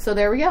in. So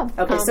there we go.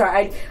 Okay,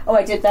 sorry.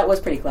 I did, that was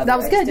pretty clever. That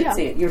was good, I didn't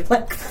see it. You're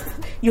like,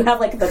 you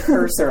have, like, the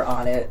cursor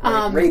on it.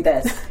 Like, read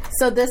this.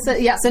 So this,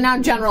 so now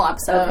general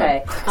episode.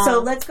 Okay. So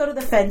let's go to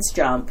the fence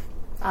jump.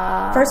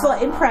 First of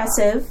all,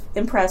 impressive.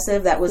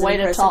 That was an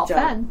impressive tall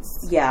jump.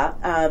 Fence.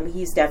 Yeah.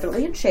 He's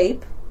definitely in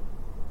shape.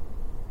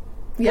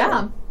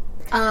 Yeah.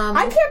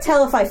 I can't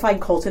tell if I find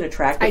Colton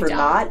attractive or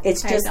not.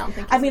 It's just,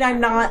 I'm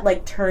not,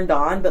 like, turned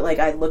on, but, like,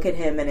 I look at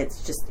him and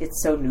it's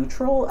so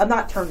neutral. I'm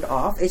not turned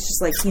off. It's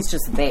just, like, he's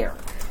just there.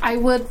 I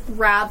would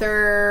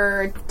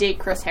rather date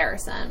Chris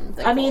Harrison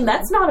than Colton.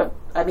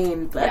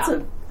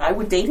 I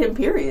would date him,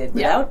 period,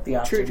 without the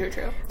option.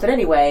 True. But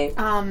anyway,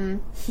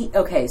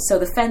 so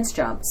the fence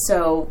jump.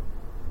 So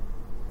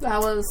that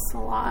was a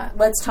lot.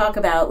 Let's talk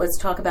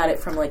about it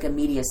from, like, a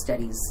media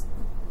studies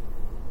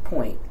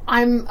point.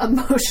 I'm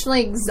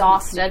emotionally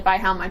exhausted by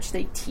how much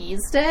they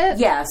teased it.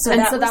 Yeah, so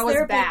that was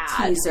their bad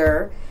big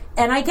teaser.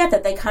 And I get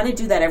that they kind of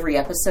do that every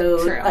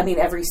episode. True. I mean,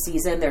 every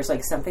season there's,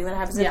 like, something that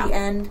happens at the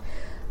end.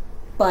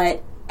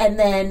 But, and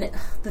then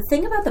the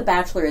thing about The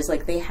Bachelor is,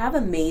 like, they have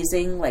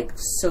amazing, like,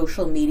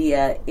 social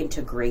media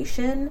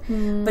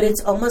integration, but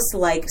it's almost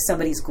like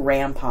somebody's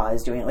grandpa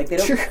is doing it. Like, they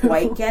don't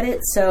quite get it.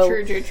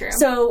 So, True.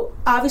 So,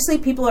 obviously,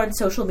 people on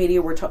social media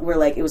were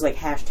like, it was like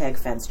hashtag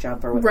fence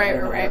jump or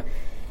whatever. Right.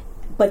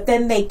 But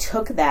then they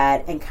took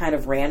that and kind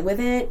of ran with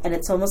it, and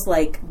it's almost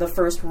like the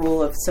first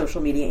rule of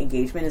social media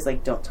engagement is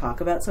like, don't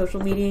talk about social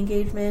media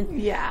engagement.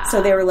 Yeah.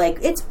 So they were like,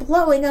 it's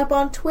blowing up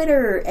on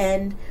Twitter,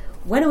 and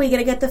when are we going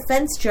to get the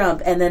fence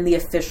jump? And then the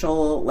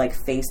official like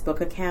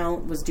Facebook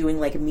account was doing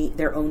like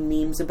their own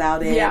memes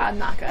about it. Yeah,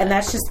 not good. And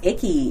that's just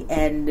icky.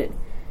 And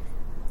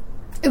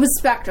it was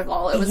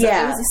spectacle. It was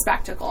a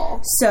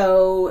spectacle.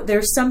 So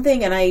there's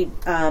something, and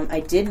I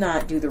did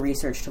not do the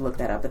research to look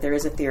that up, but there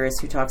is a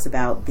theorist who talks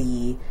about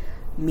the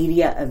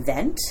media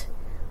event,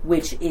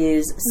 which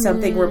is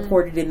something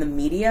reported in the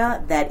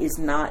media that is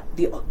not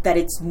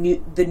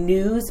the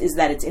news is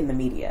that it's in the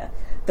media.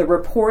 The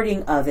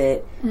reporting of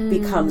it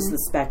becomes the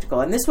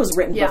spectacle. And this was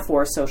written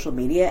before social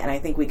media, and I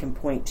think we can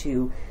point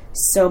to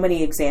so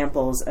many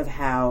examples of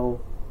how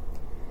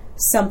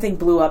something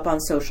blew up on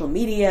social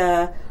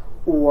media,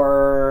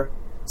 or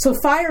so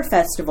Fire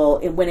Festival,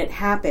 when it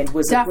happened,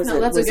 was a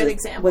good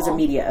example. Was a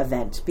media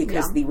event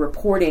because the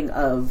reporting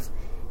of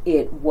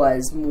it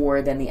was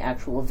more than the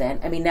actual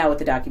event. I mean, now with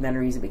the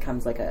documentaries, it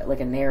becomes like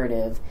a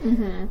narrative.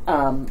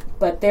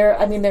 But there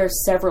are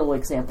several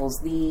examples.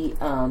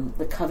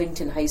 The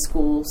Covington High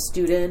School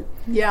student.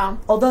 Yeah.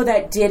 Although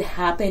that did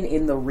happen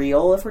in the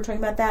real, if we're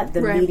talking about that,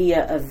 the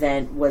media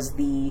event was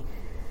the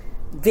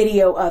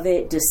video of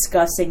it,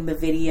 discussing the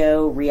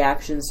video,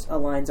 reactions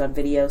lines on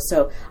video.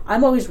 So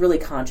I'm always really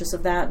conscious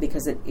of that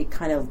because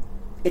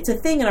it's a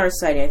thing in our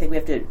society. I think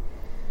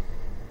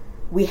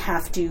we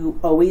have to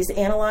always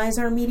analyze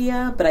our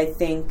media, but I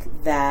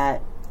think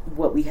that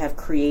what we have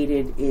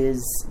created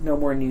is no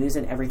more news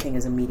and everything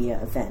is a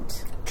media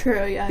event.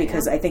 True, yeah.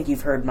 Because I think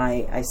you've heard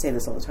I say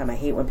this all the time, I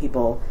hate when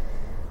people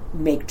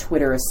make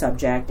Twitter a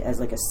subject as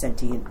like a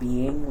sentient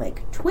being.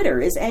 Like,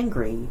 Twitter is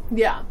angry.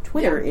 Yeah.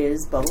 Twitter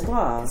is blah, blah,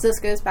 blah. So this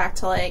goes back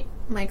to like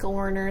Michael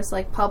Werner's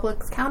like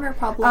Public's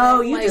counterpublic. Oh,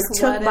 you like, just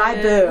took my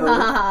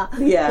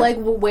boo. Yeah. Like,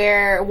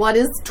 what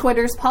is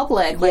Twitter's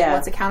public? Like,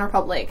 what's a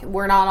counterpublic?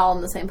 We're not all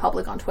in the same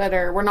public on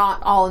Twitter. We're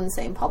not all in the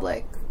same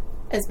public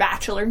as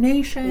Bachelor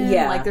Nation.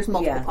 Yeah. Like, there's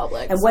multiple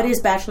publics. And what is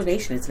Bachelor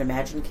Nation? It's an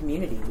imagined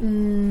community.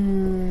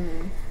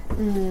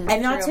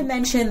 And not to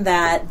mention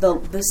that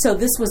so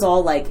this was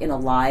all like in a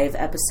live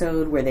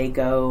episode where they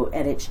go,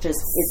 and it's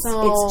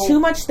too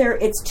much there.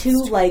 It's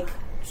too like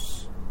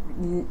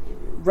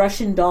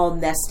Russian doll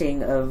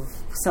nesting of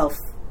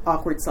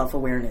awkward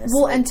self-awareness.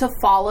 Well, and to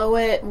follow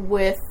it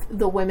with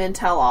the Women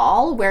Tell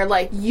All, where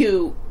like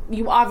you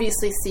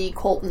obviously see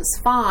Colton's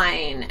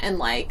fine, and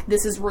like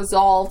this is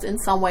resolved in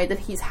some way that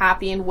he's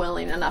happy and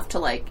willing enough to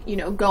like, you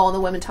know, go on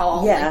the Women Tell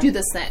All and like, do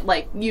this thing.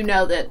 Like, you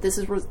know that this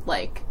is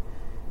like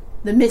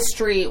the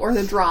mystery or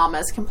the drama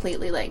is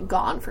completely like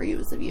gone for you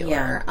as a viewer.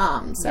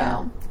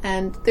 Yeah.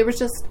 And there was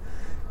just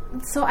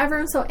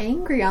everyone's so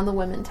angry on the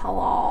Women Tell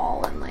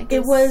All, and like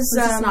it was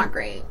just not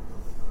great.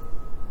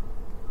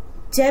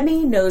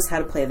 Demi knows how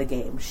to play the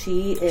game.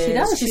 She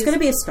does. She's going to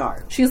be a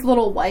star. She's a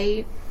little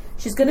white.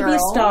 She's going to be a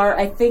star.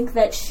 I think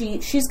that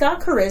she's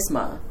got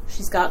charisma.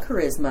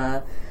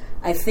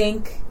 I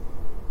think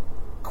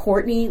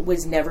Courtney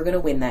was never going to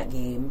win that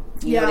game.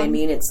 You know what I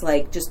mean? It's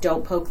like, just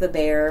don't poke the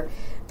bear.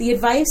 The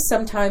advice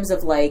sometimes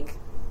of like,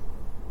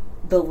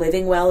 the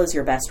living well is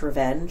your best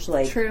revenge.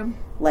 Like, true.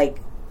 Like,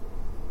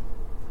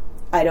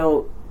 I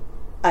don't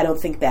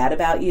think bad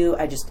about you.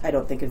 I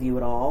don't think of you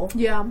at all.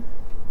 Yeah.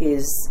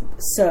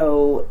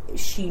 So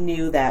she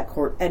knew that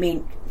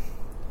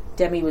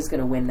Demi was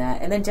going to win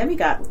that. And then Demi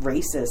got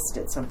racist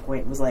at some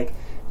point and was like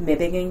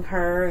mimicking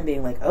her and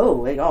being like, oh,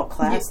 like all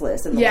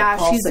classless. And like,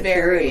 she's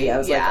security. Very, I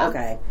was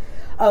like,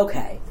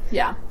 okay.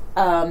 Yeah.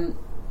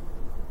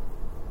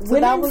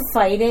 Women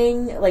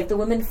fighting, like the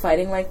women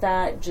fighting like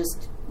that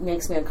just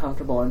makes me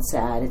uncomfortable and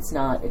sad. It's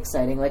not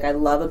exciting. Like, I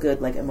love a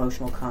good, like,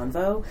 emotional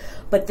convo.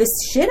 But this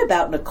shit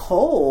about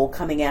Nicole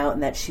coming out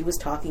and that she was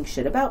talking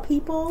shit about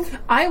people.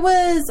 I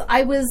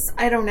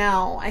don't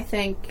know.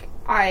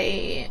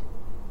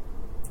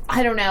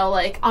 I don't know,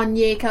 like,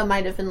 Onyeka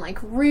might have been, like,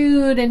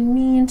 rude and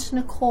mean to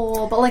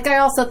Nicole, but, like, I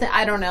also think,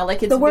 I don't know,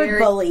 like, it's the word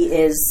bully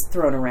is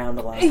thrown around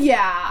a lot.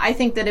 Yeah, I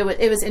think that it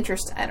was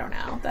interesting. I don't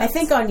know. I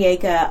think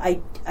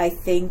Onyeka, I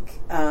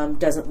think,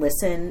 doesn't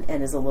listen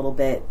and is a little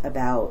bit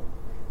about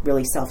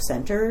really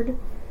self-centered.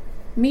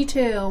 Me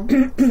too.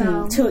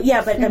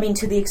 But, I mean,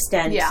 to the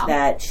extent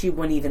that she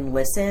wouldn't even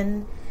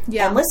listen.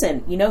 Yeah. And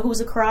listen, you know who's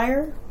a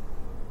crier?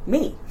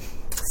 Me.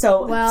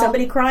 So,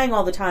 somebody crying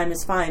all the time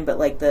is fine, but,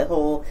 like, the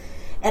whole...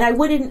 And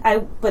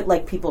but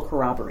like people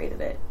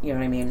corroborated it. You know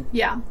what I mean?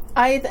 Yeah.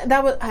 I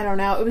don't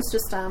know. It was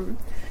just, and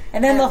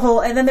then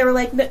and then they were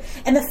like,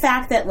 and the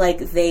fact that like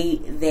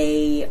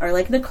they are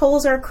like,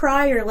 Nicole's our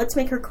crier. Let's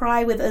make her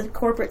cry with a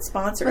corporate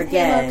sponsor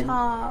again.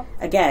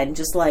 Again,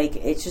 just like,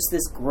 it's just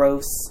this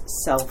gross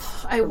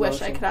self. I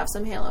wish I could have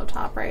some Halo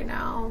Top right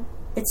now.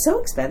 It's so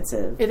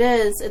expensive. It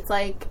is. It's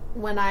like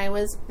when I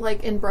was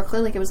like in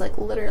Brooklyn, like it was like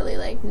literally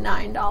like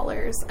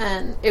 $9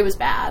 and it was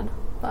bad,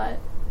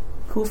 but.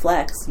 Cool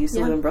flex. Used to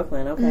live in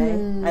Brooklyn. Okay.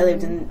 I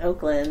lived in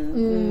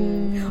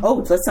Oakland.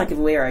 Oh, let's not give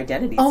away our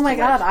identities. Oh my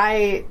God.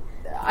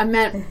 I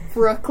meant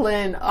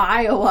Brooklyn,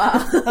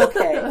 Iowa.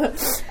 Okay.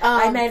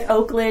 I meant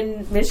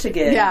Oakland,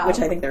 Michigan, which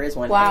I think there is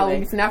one. Wow, anyway.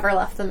 we've never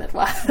left the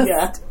Midwest.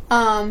 Yeah.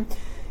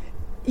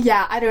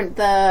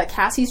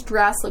 Cassie's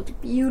dress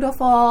looked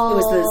beautiful. It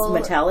was the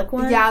metallic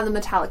one? Yeah, the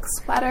metallic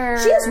sweater.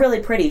 She is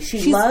really pretty.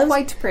 She's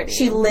quite pretty.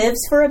 She lives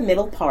for a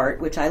middle part,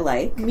 which I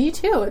like. Me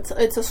too.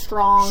 It's a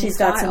strong She's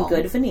style. got some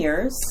good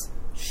veneers.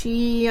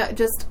 She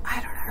just,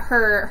 I don't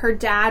know, her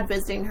dad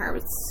visiting her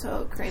was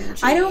so cringy.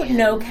 I don't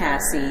know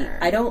Cassie.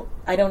 I don't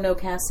know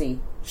Cassie.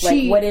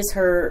 What is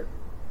her...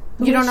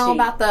 You don't know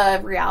about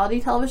the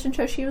reality television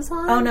show she was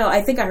on? Oh, no.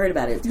 I think I heard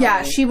about it.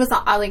 Yeah, she was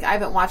on... I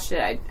haven't watched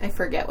it. I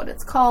forget what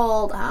it's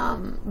called.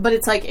 But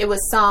it's it was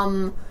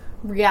some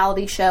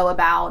reality show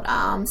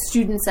about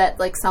students at,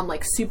 some,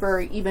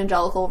 super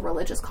evangelical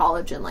religious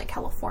college in,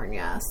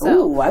 California.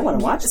 So, ooh, I want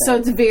to watch that. So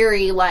it's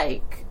very,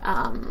 I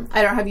don't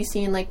know, have you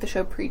seen, the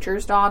show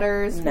Preacher's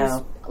Daughters?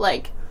 No.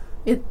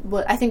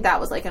 I think that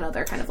was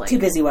another kind of too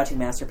busy watching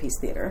Masterpiece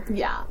Theater.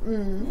 Yeah.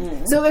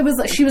 So it was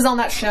she was on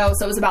that show,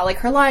 so it was about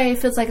her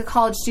life as a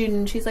college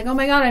student. She's like, oh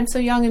my god, I'm so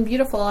young and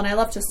beautiful and I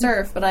love to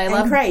surf, but I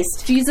love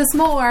Christ. Jesus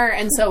more.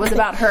 And so it was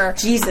about her.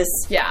 Jesus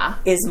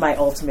is my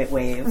ultimate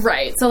wave.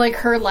 Right. So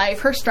her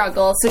life, her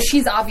struggle. So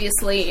she's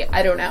obviously,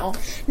 I don't know,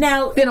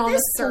 now been on the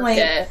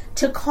circuit.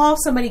 To call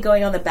somebody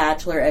going on The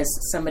Bachelor as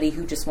somebody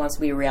who just wants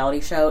to be a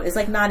reality show is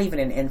not even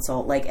an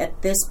insult.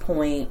 At this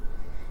point,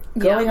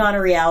 going on a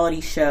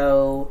reality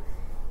show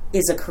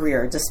is a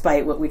career,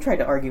 despite what we tried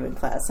to argue in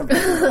class. Some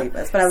people believe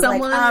us, but I was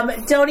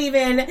don't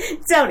even.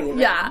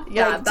 Yeah.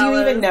 Do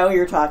you even know who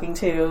you're talking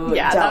to?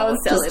 Yeah, that was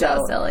silly. That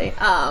was silly.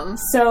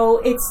 So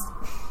it's.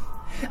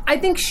 I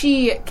think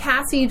Cassie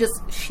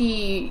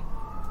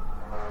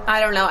I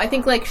don't know. I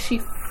think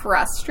she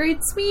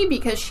frustrates me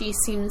because she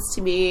seems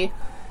to be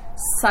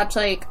such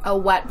a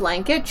wet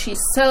blanket. She's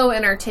so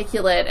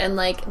inarticulate, and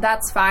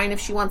that's fine if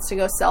she wants to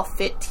go sell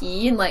fit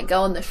tea and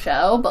go on the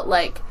show, but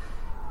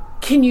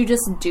can you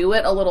just do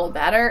it a little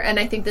better? And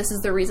I think this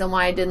is the reason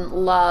why I didn't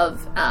love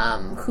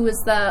who is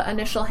the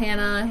initial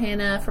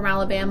Hannah from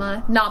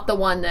Alabama, not the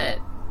one that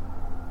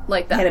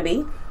Hannah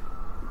B?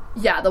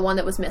 Yeah, the one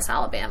that was Miss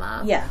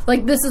Alabama. Yeah.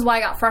 This is why I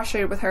got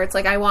frustrated with her. It's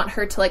I want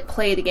her to,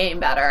 play the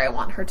game better. I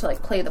want her to,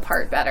 play the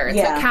part better. And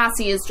so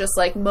Cassie is just,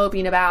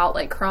 moping about,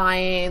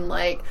 crying,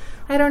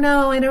 I don't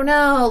know.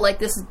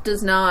 This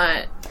does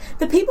not...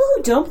 The people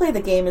who don't play the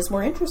game is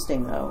more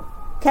interesting, though.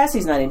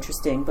 Cassie's not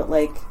interesting, but,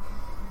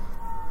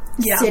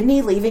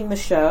 Sydney leaving the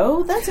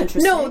show? That's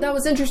interesting. No, that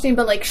was interesting,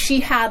 but, she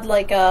had,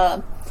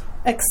 a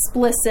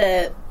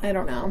explicit, I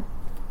don't know,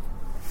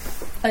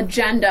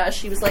 agenda.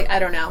 She was I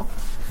don't know.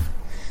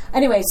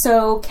 Anyway,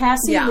 so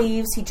Cassie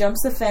leaves. He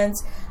jumps the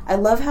fence. I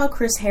love how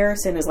Chris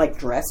Harrison is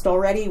dressed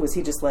already. Was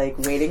he just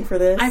waiting for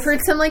this? I've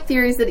heard some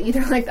theories that either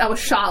that was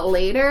shot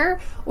later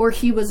or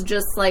he was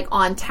just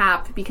on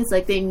tap because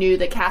they knew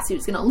that Cassie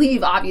was going to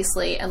leave,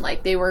 obviously, and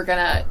they were going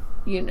to,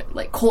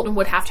 Colton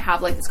would have to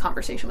have this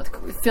conversation with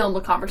Chris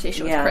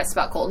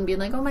about Colton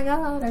being oh my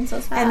god, I'm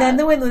so sad. And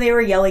then when they were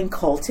yelling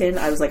Colton,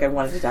 I was I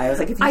wanted to die. I was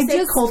if you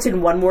say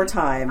Colton one more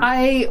time.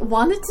 I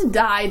wanted to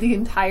die the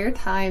entire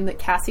time that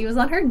Cassie was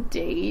on her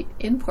date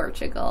in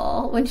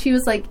Portugal when she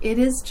was it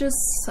is just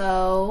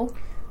so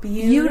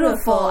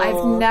beautiful.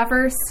 I've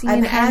never seen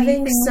I'm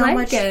having so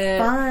much it.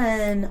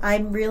 fun.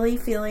 I'm really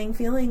feeling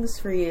feelings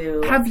for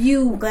you.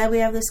 I'm glad we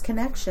have this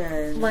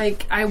connection.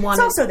 I want.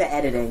 It's also the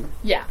editing.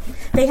 Yeah.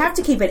 They have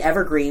to keep it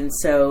evergreen,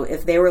 so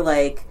if they were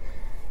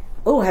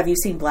oh, have you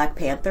seen Black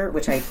Panther?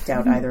 Which I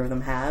doubt either of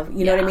them have.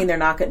 You know what I mean? They're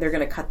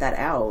going to cut that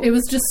out. It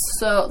was just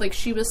so,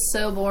 she was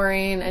so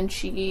boring, and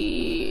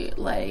she,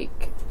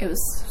 it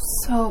was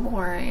so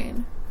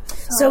boring.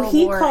 So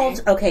he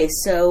called, okay,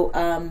 so,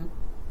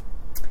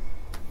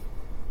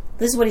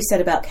 this is what he said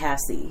about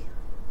Cassie.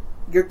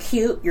 You're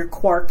cute, you're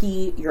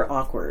quirky, you're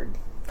awkward.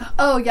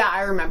 Oh, yeah,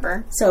 I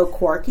remember. So,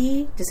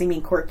 quirky? Does he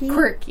mean quirky?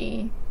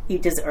 Quirky.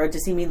 Or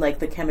does he mean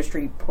the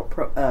chemistry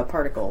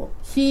particle?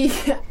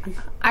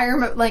 I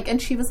remember,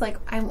 and she was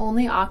I'm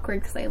only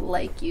awkward because I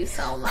like you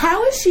so much.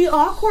 How is she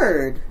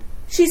awkward?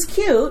 She's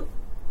cute.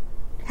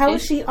 How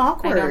is she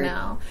awkward? I don't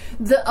know.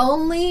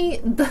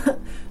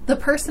 The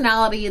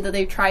personality that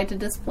they tried to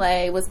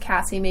display was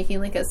Cassie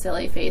making a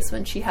silly face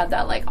when she had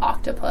that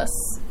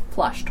octopus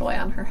plush toy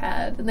on her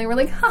head, and they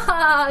were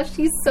haha,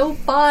 she's so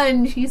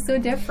fun, she's so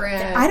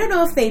different. I don't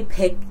know if they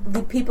pick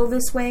the people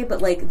this way,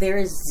 but there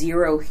is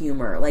zero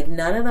humor.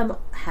 None of them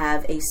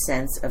have a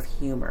sense of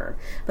humor,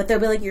 but they'll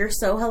be you're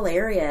so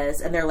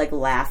hilarious, and they're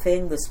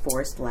laughing, this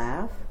forced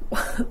laugh.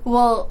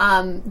 Well,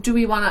 do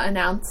we want to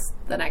announce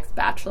the next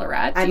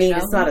Bachelorette? I mean,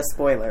 it's not a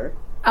spoiler.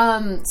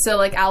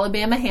 So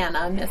Alabama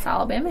Hannah, Miss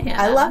Alabama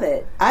Hannah. I love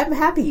it. I'm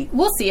happy.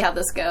 We'll see how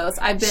this goes.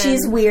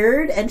 She's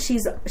weird, and she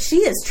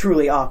is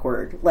truly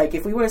awkward.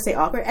 If we want to say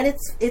awkward, and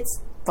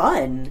it's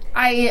fun.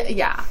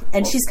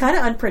 And she's kind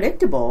of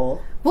unpredictable.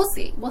 We'll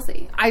see.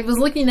 I was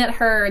looking at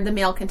the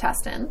male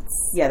contestants.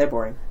 Yeah, they're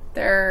boring.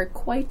 They're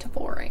quite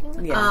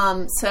boring.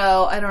 Yeah.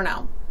 So I don't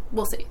know.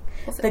 We'll see.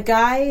 The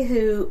guy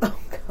who, oh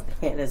god.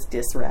 Hannah's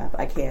diss rap.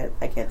 I can't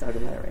talk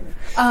about it right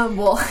now.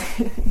 Well,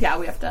 yeah,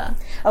 we have to.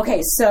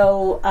 Okay,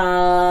 so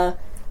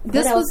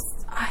this was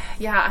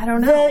I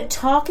don't know. The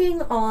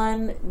talking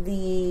on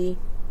the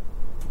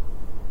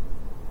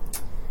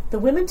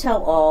women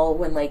tell all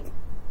when like,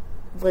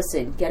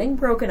 listen, getting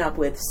broken up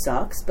with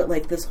sucks, but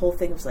like this whole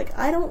thing was like,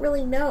 I don't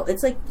really know.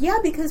 It's like, yeah,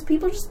 because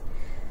people just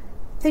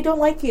they don't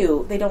like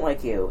you. They don't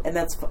like you, and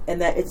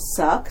that it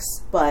sucks.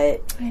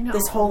 But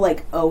this whole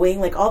like owing,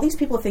 like all these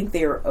people think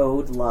they are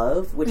owed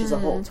love, which is a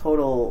whole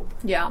total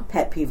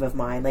pet peeve of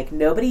mine. Like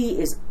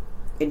nobody is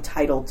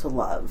entitled to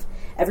love.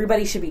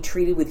 Everybody should be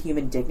treated with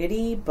human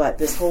dignity. But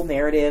this whole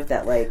narrative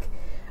that like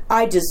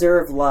I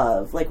deserve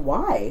love, like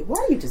why?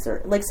 Why do you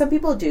deserve? Like some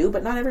people do,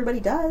 but not everybody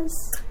does.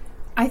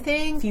 I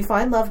think if you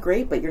find love,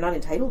 great, but you're not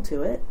entitled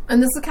to it.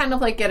 And this is kind of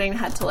like getting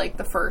ahead to like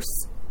the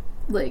first.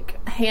 Like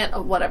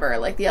whatever,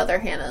 like the other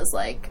Hannah's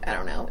like, I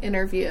don't know,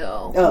 interview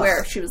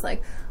where she was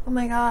like, oh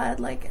my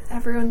god, like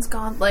everyone's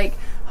gone, like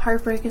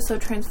heartbreak is so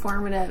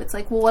transformative. It's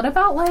like, well, what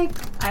about like,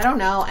 I don't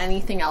know,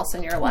 anything else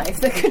in your life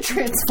that could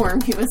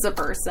transform you as a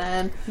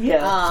person?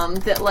 Yeah.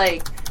 That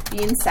like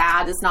being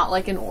sad is not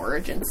like an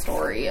origin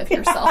story of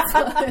yourself.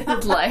 Like,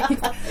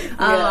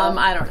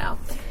 I don't know.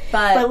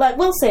 But like,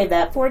 we'll save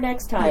that for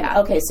next time. Yeah.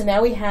 Okay, so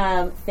now we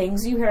have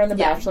things you hear on The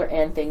Bachelor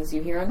and things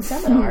you hear on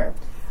Seminar.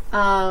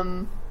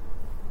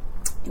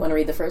 You want to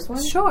read the first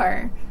one?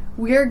 Sure.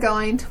 We're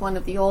going to one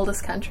of the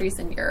oldest countries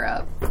in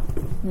Europe.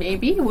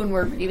 Maybe when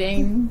we're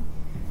reading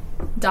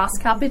Das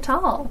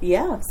Kapital.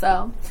 Yeah.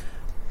 So,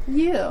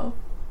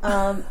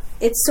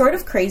 it's sort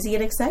of crazy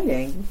and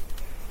exciting.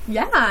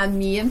 Yeah,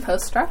 me and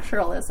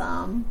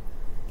post-structuralism.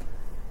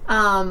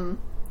 You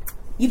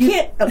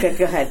can't... Okay,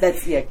 go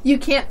ahead. You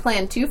can't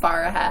plan too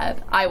far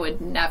ahead. I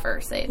would never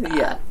say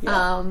that.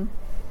 Yeah.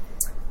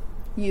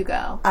 You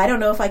go. I don't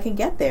know if I can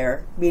get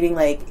there. Meaning,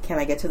 like, can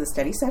I get to the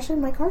study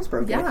session? My car's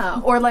broken. Yeah.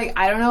 Or, like,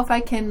 I don't know if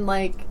I can,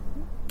 like,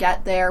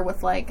 get there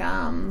with, like,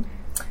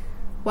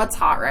 what's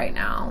hot right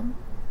now?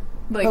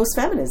 Like,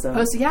 post-feminism.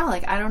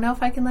 Like, I don't know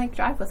if I can, like,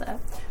 drive with it.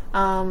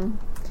 And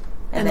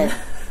then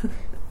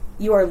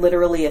you are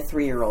literally a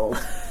 3-year-old.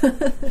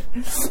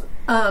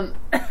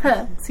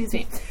 Excuse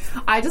me.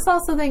 I just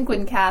also think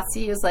when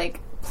Cassie is, like,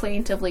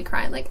 plaintively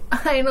crying, like,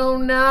 I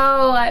don't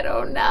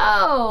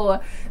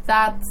know.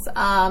 That's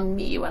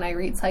me when I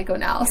read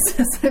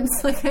Psychoanalysis. I'm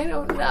just like, I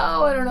don't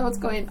know what's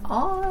going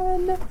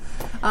on.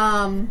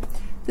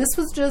 This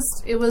was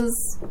just, it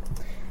was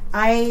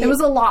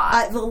a lot.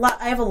 I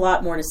have a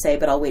lot more to say,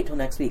 but I'll wait till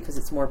next week because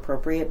it's more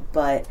appropriate.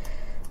 But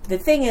the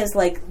thing is,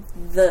 like,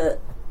 the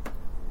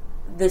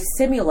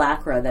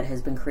simulacra that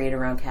has been created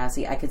around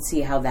Cassie, I could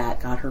see how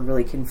that got her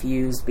really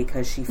confused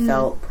because she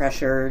felt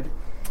pressured.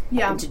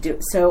 Yeah.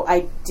 So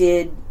I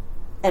did,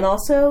 and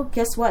also,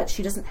 guess what?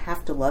 She doesn't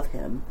have to love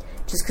him.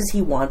 Just because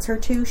he wants her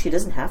to, she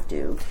doesn't have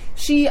to.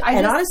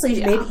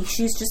 Honestly, maybe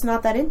she's just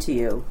not that into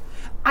you.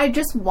 I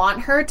just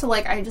want her to,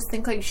 like, I just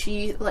think, like,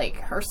 she, like,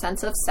 her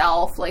sense of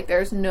self, like,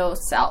 there's no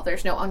self,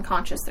 there's no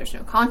unconscious, there's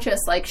no conscious.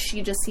 Like,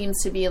 she just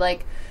seems to be,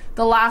 like,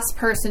 the last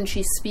person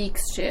she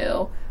speaks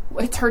to.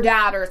 It's her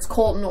dad, or it's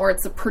Colton, or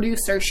it's the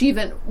producer.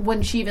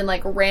 When she even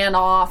like ran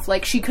off,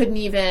 like she couldn't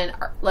even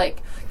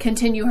like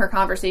continue her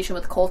conversation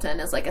with Colton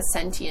as like a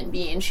sentient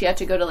being. She had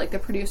to go to like the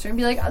producer and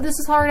be like, oh, this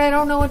is hard, I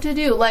don't know what to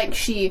do. Like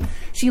she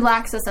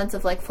lacks a sense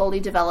of like fully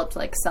developed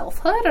like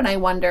selfhood, and I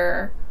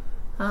wonder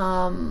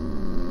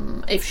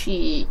if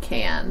she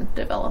can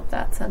develop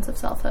that sense of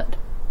selfhood.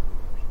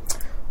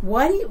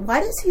 Why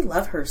does he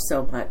love her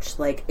so much?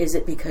 Like, is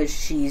it because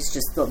she's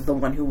just the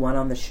one who won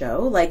on the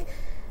show? Like,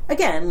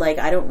 again, like,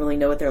 I don't really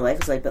know what their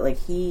life is like, but, like,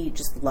 he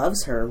just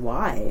loves her.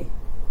 Why?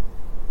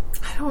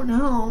 I don't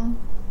know.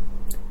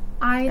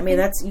 I mean,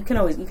 you can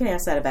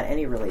ask that about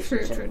any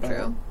relationship.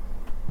 True.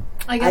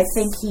 I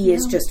think he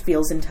just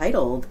feels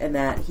entitled, and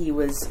that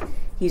he's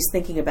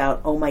thinking about,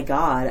 oh my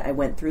god, I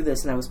went through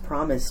this and I was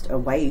promised a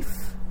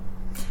wife.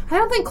 I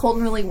don't think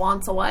Colton really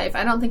wants a wife.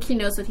 I don't think he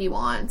knows what he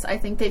wants. I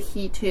think that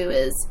he, too,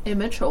 is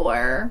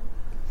immature,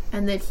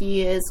 and that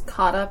he is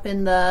caught up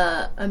in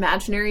the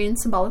imaginary and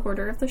symbolic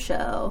order of the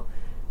show.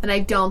 And I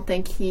don't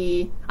think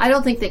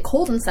that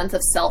Colton's sense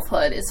of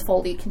selfhood is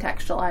fully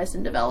contextualized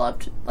and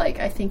developed. Like,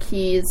 I think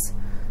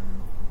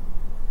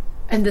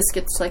and this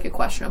gets to, like, a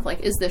question of,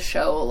 like, is this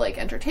show, like,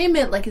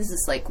 entertainment? Like, is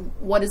this, like,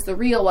 what is the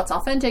real, what's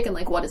authentic, and,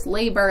 like, what is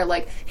labor?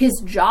 Like, his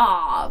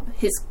job,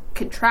 his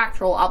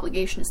contractual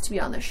obligation is to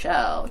be on the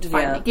show, to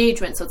find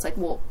engagement. So it's like,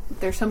 well,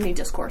 there's so many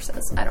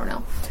discourses. I don't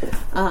know.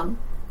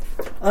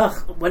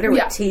 Wonder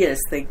what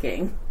Tia's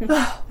thinking.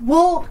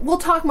 We'll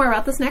talk more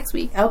about this next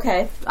week.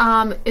 Okay.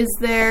 I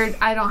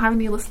don't have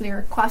any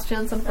listener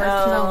questions,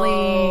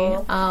 unfortunately.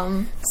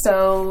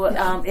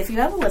 If you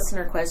have a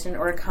listener question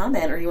or a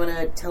comment, or you want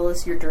to tell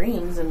us your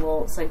dreams and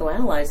we'll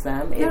psychoanalyze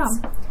them,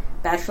 it's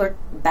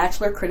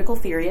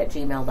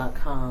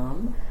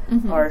bachelorcriticaltheory@gmail.com.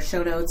 Mm-hmm. Our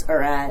show notes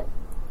are at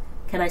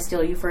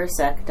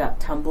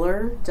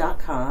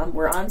canistealyouforasec.tumblr.com.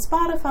 We're on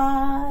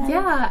Spotify.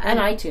 Yeah. And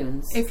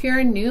iTunes. If you're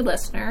a new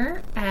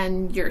listener,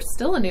 and you're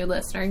still a new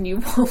listener, and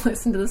you will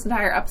listen to this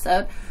entire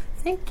episode,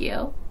 thank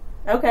you.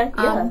 Okay,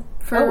 yeah.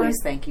 Always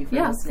thank you for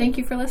listening. Thank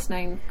you for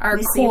listening. Our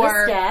We see the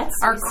core, stats.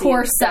 our We see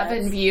core the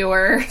 7 stats.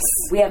 viewers.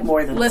 We have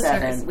more than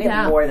Listeners. 7. We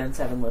have more than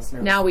 7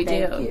 listeners. Now we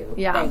Thank do. You.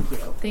 Yeah. Thank you.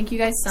 Thank you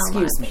guys so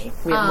much. Excuse me.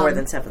 We have more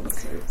than 7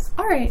 listeners.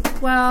 All right.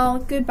 Well,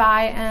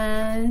 goodbye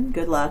and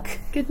Good luck.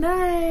 good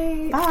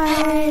night.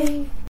 Bye.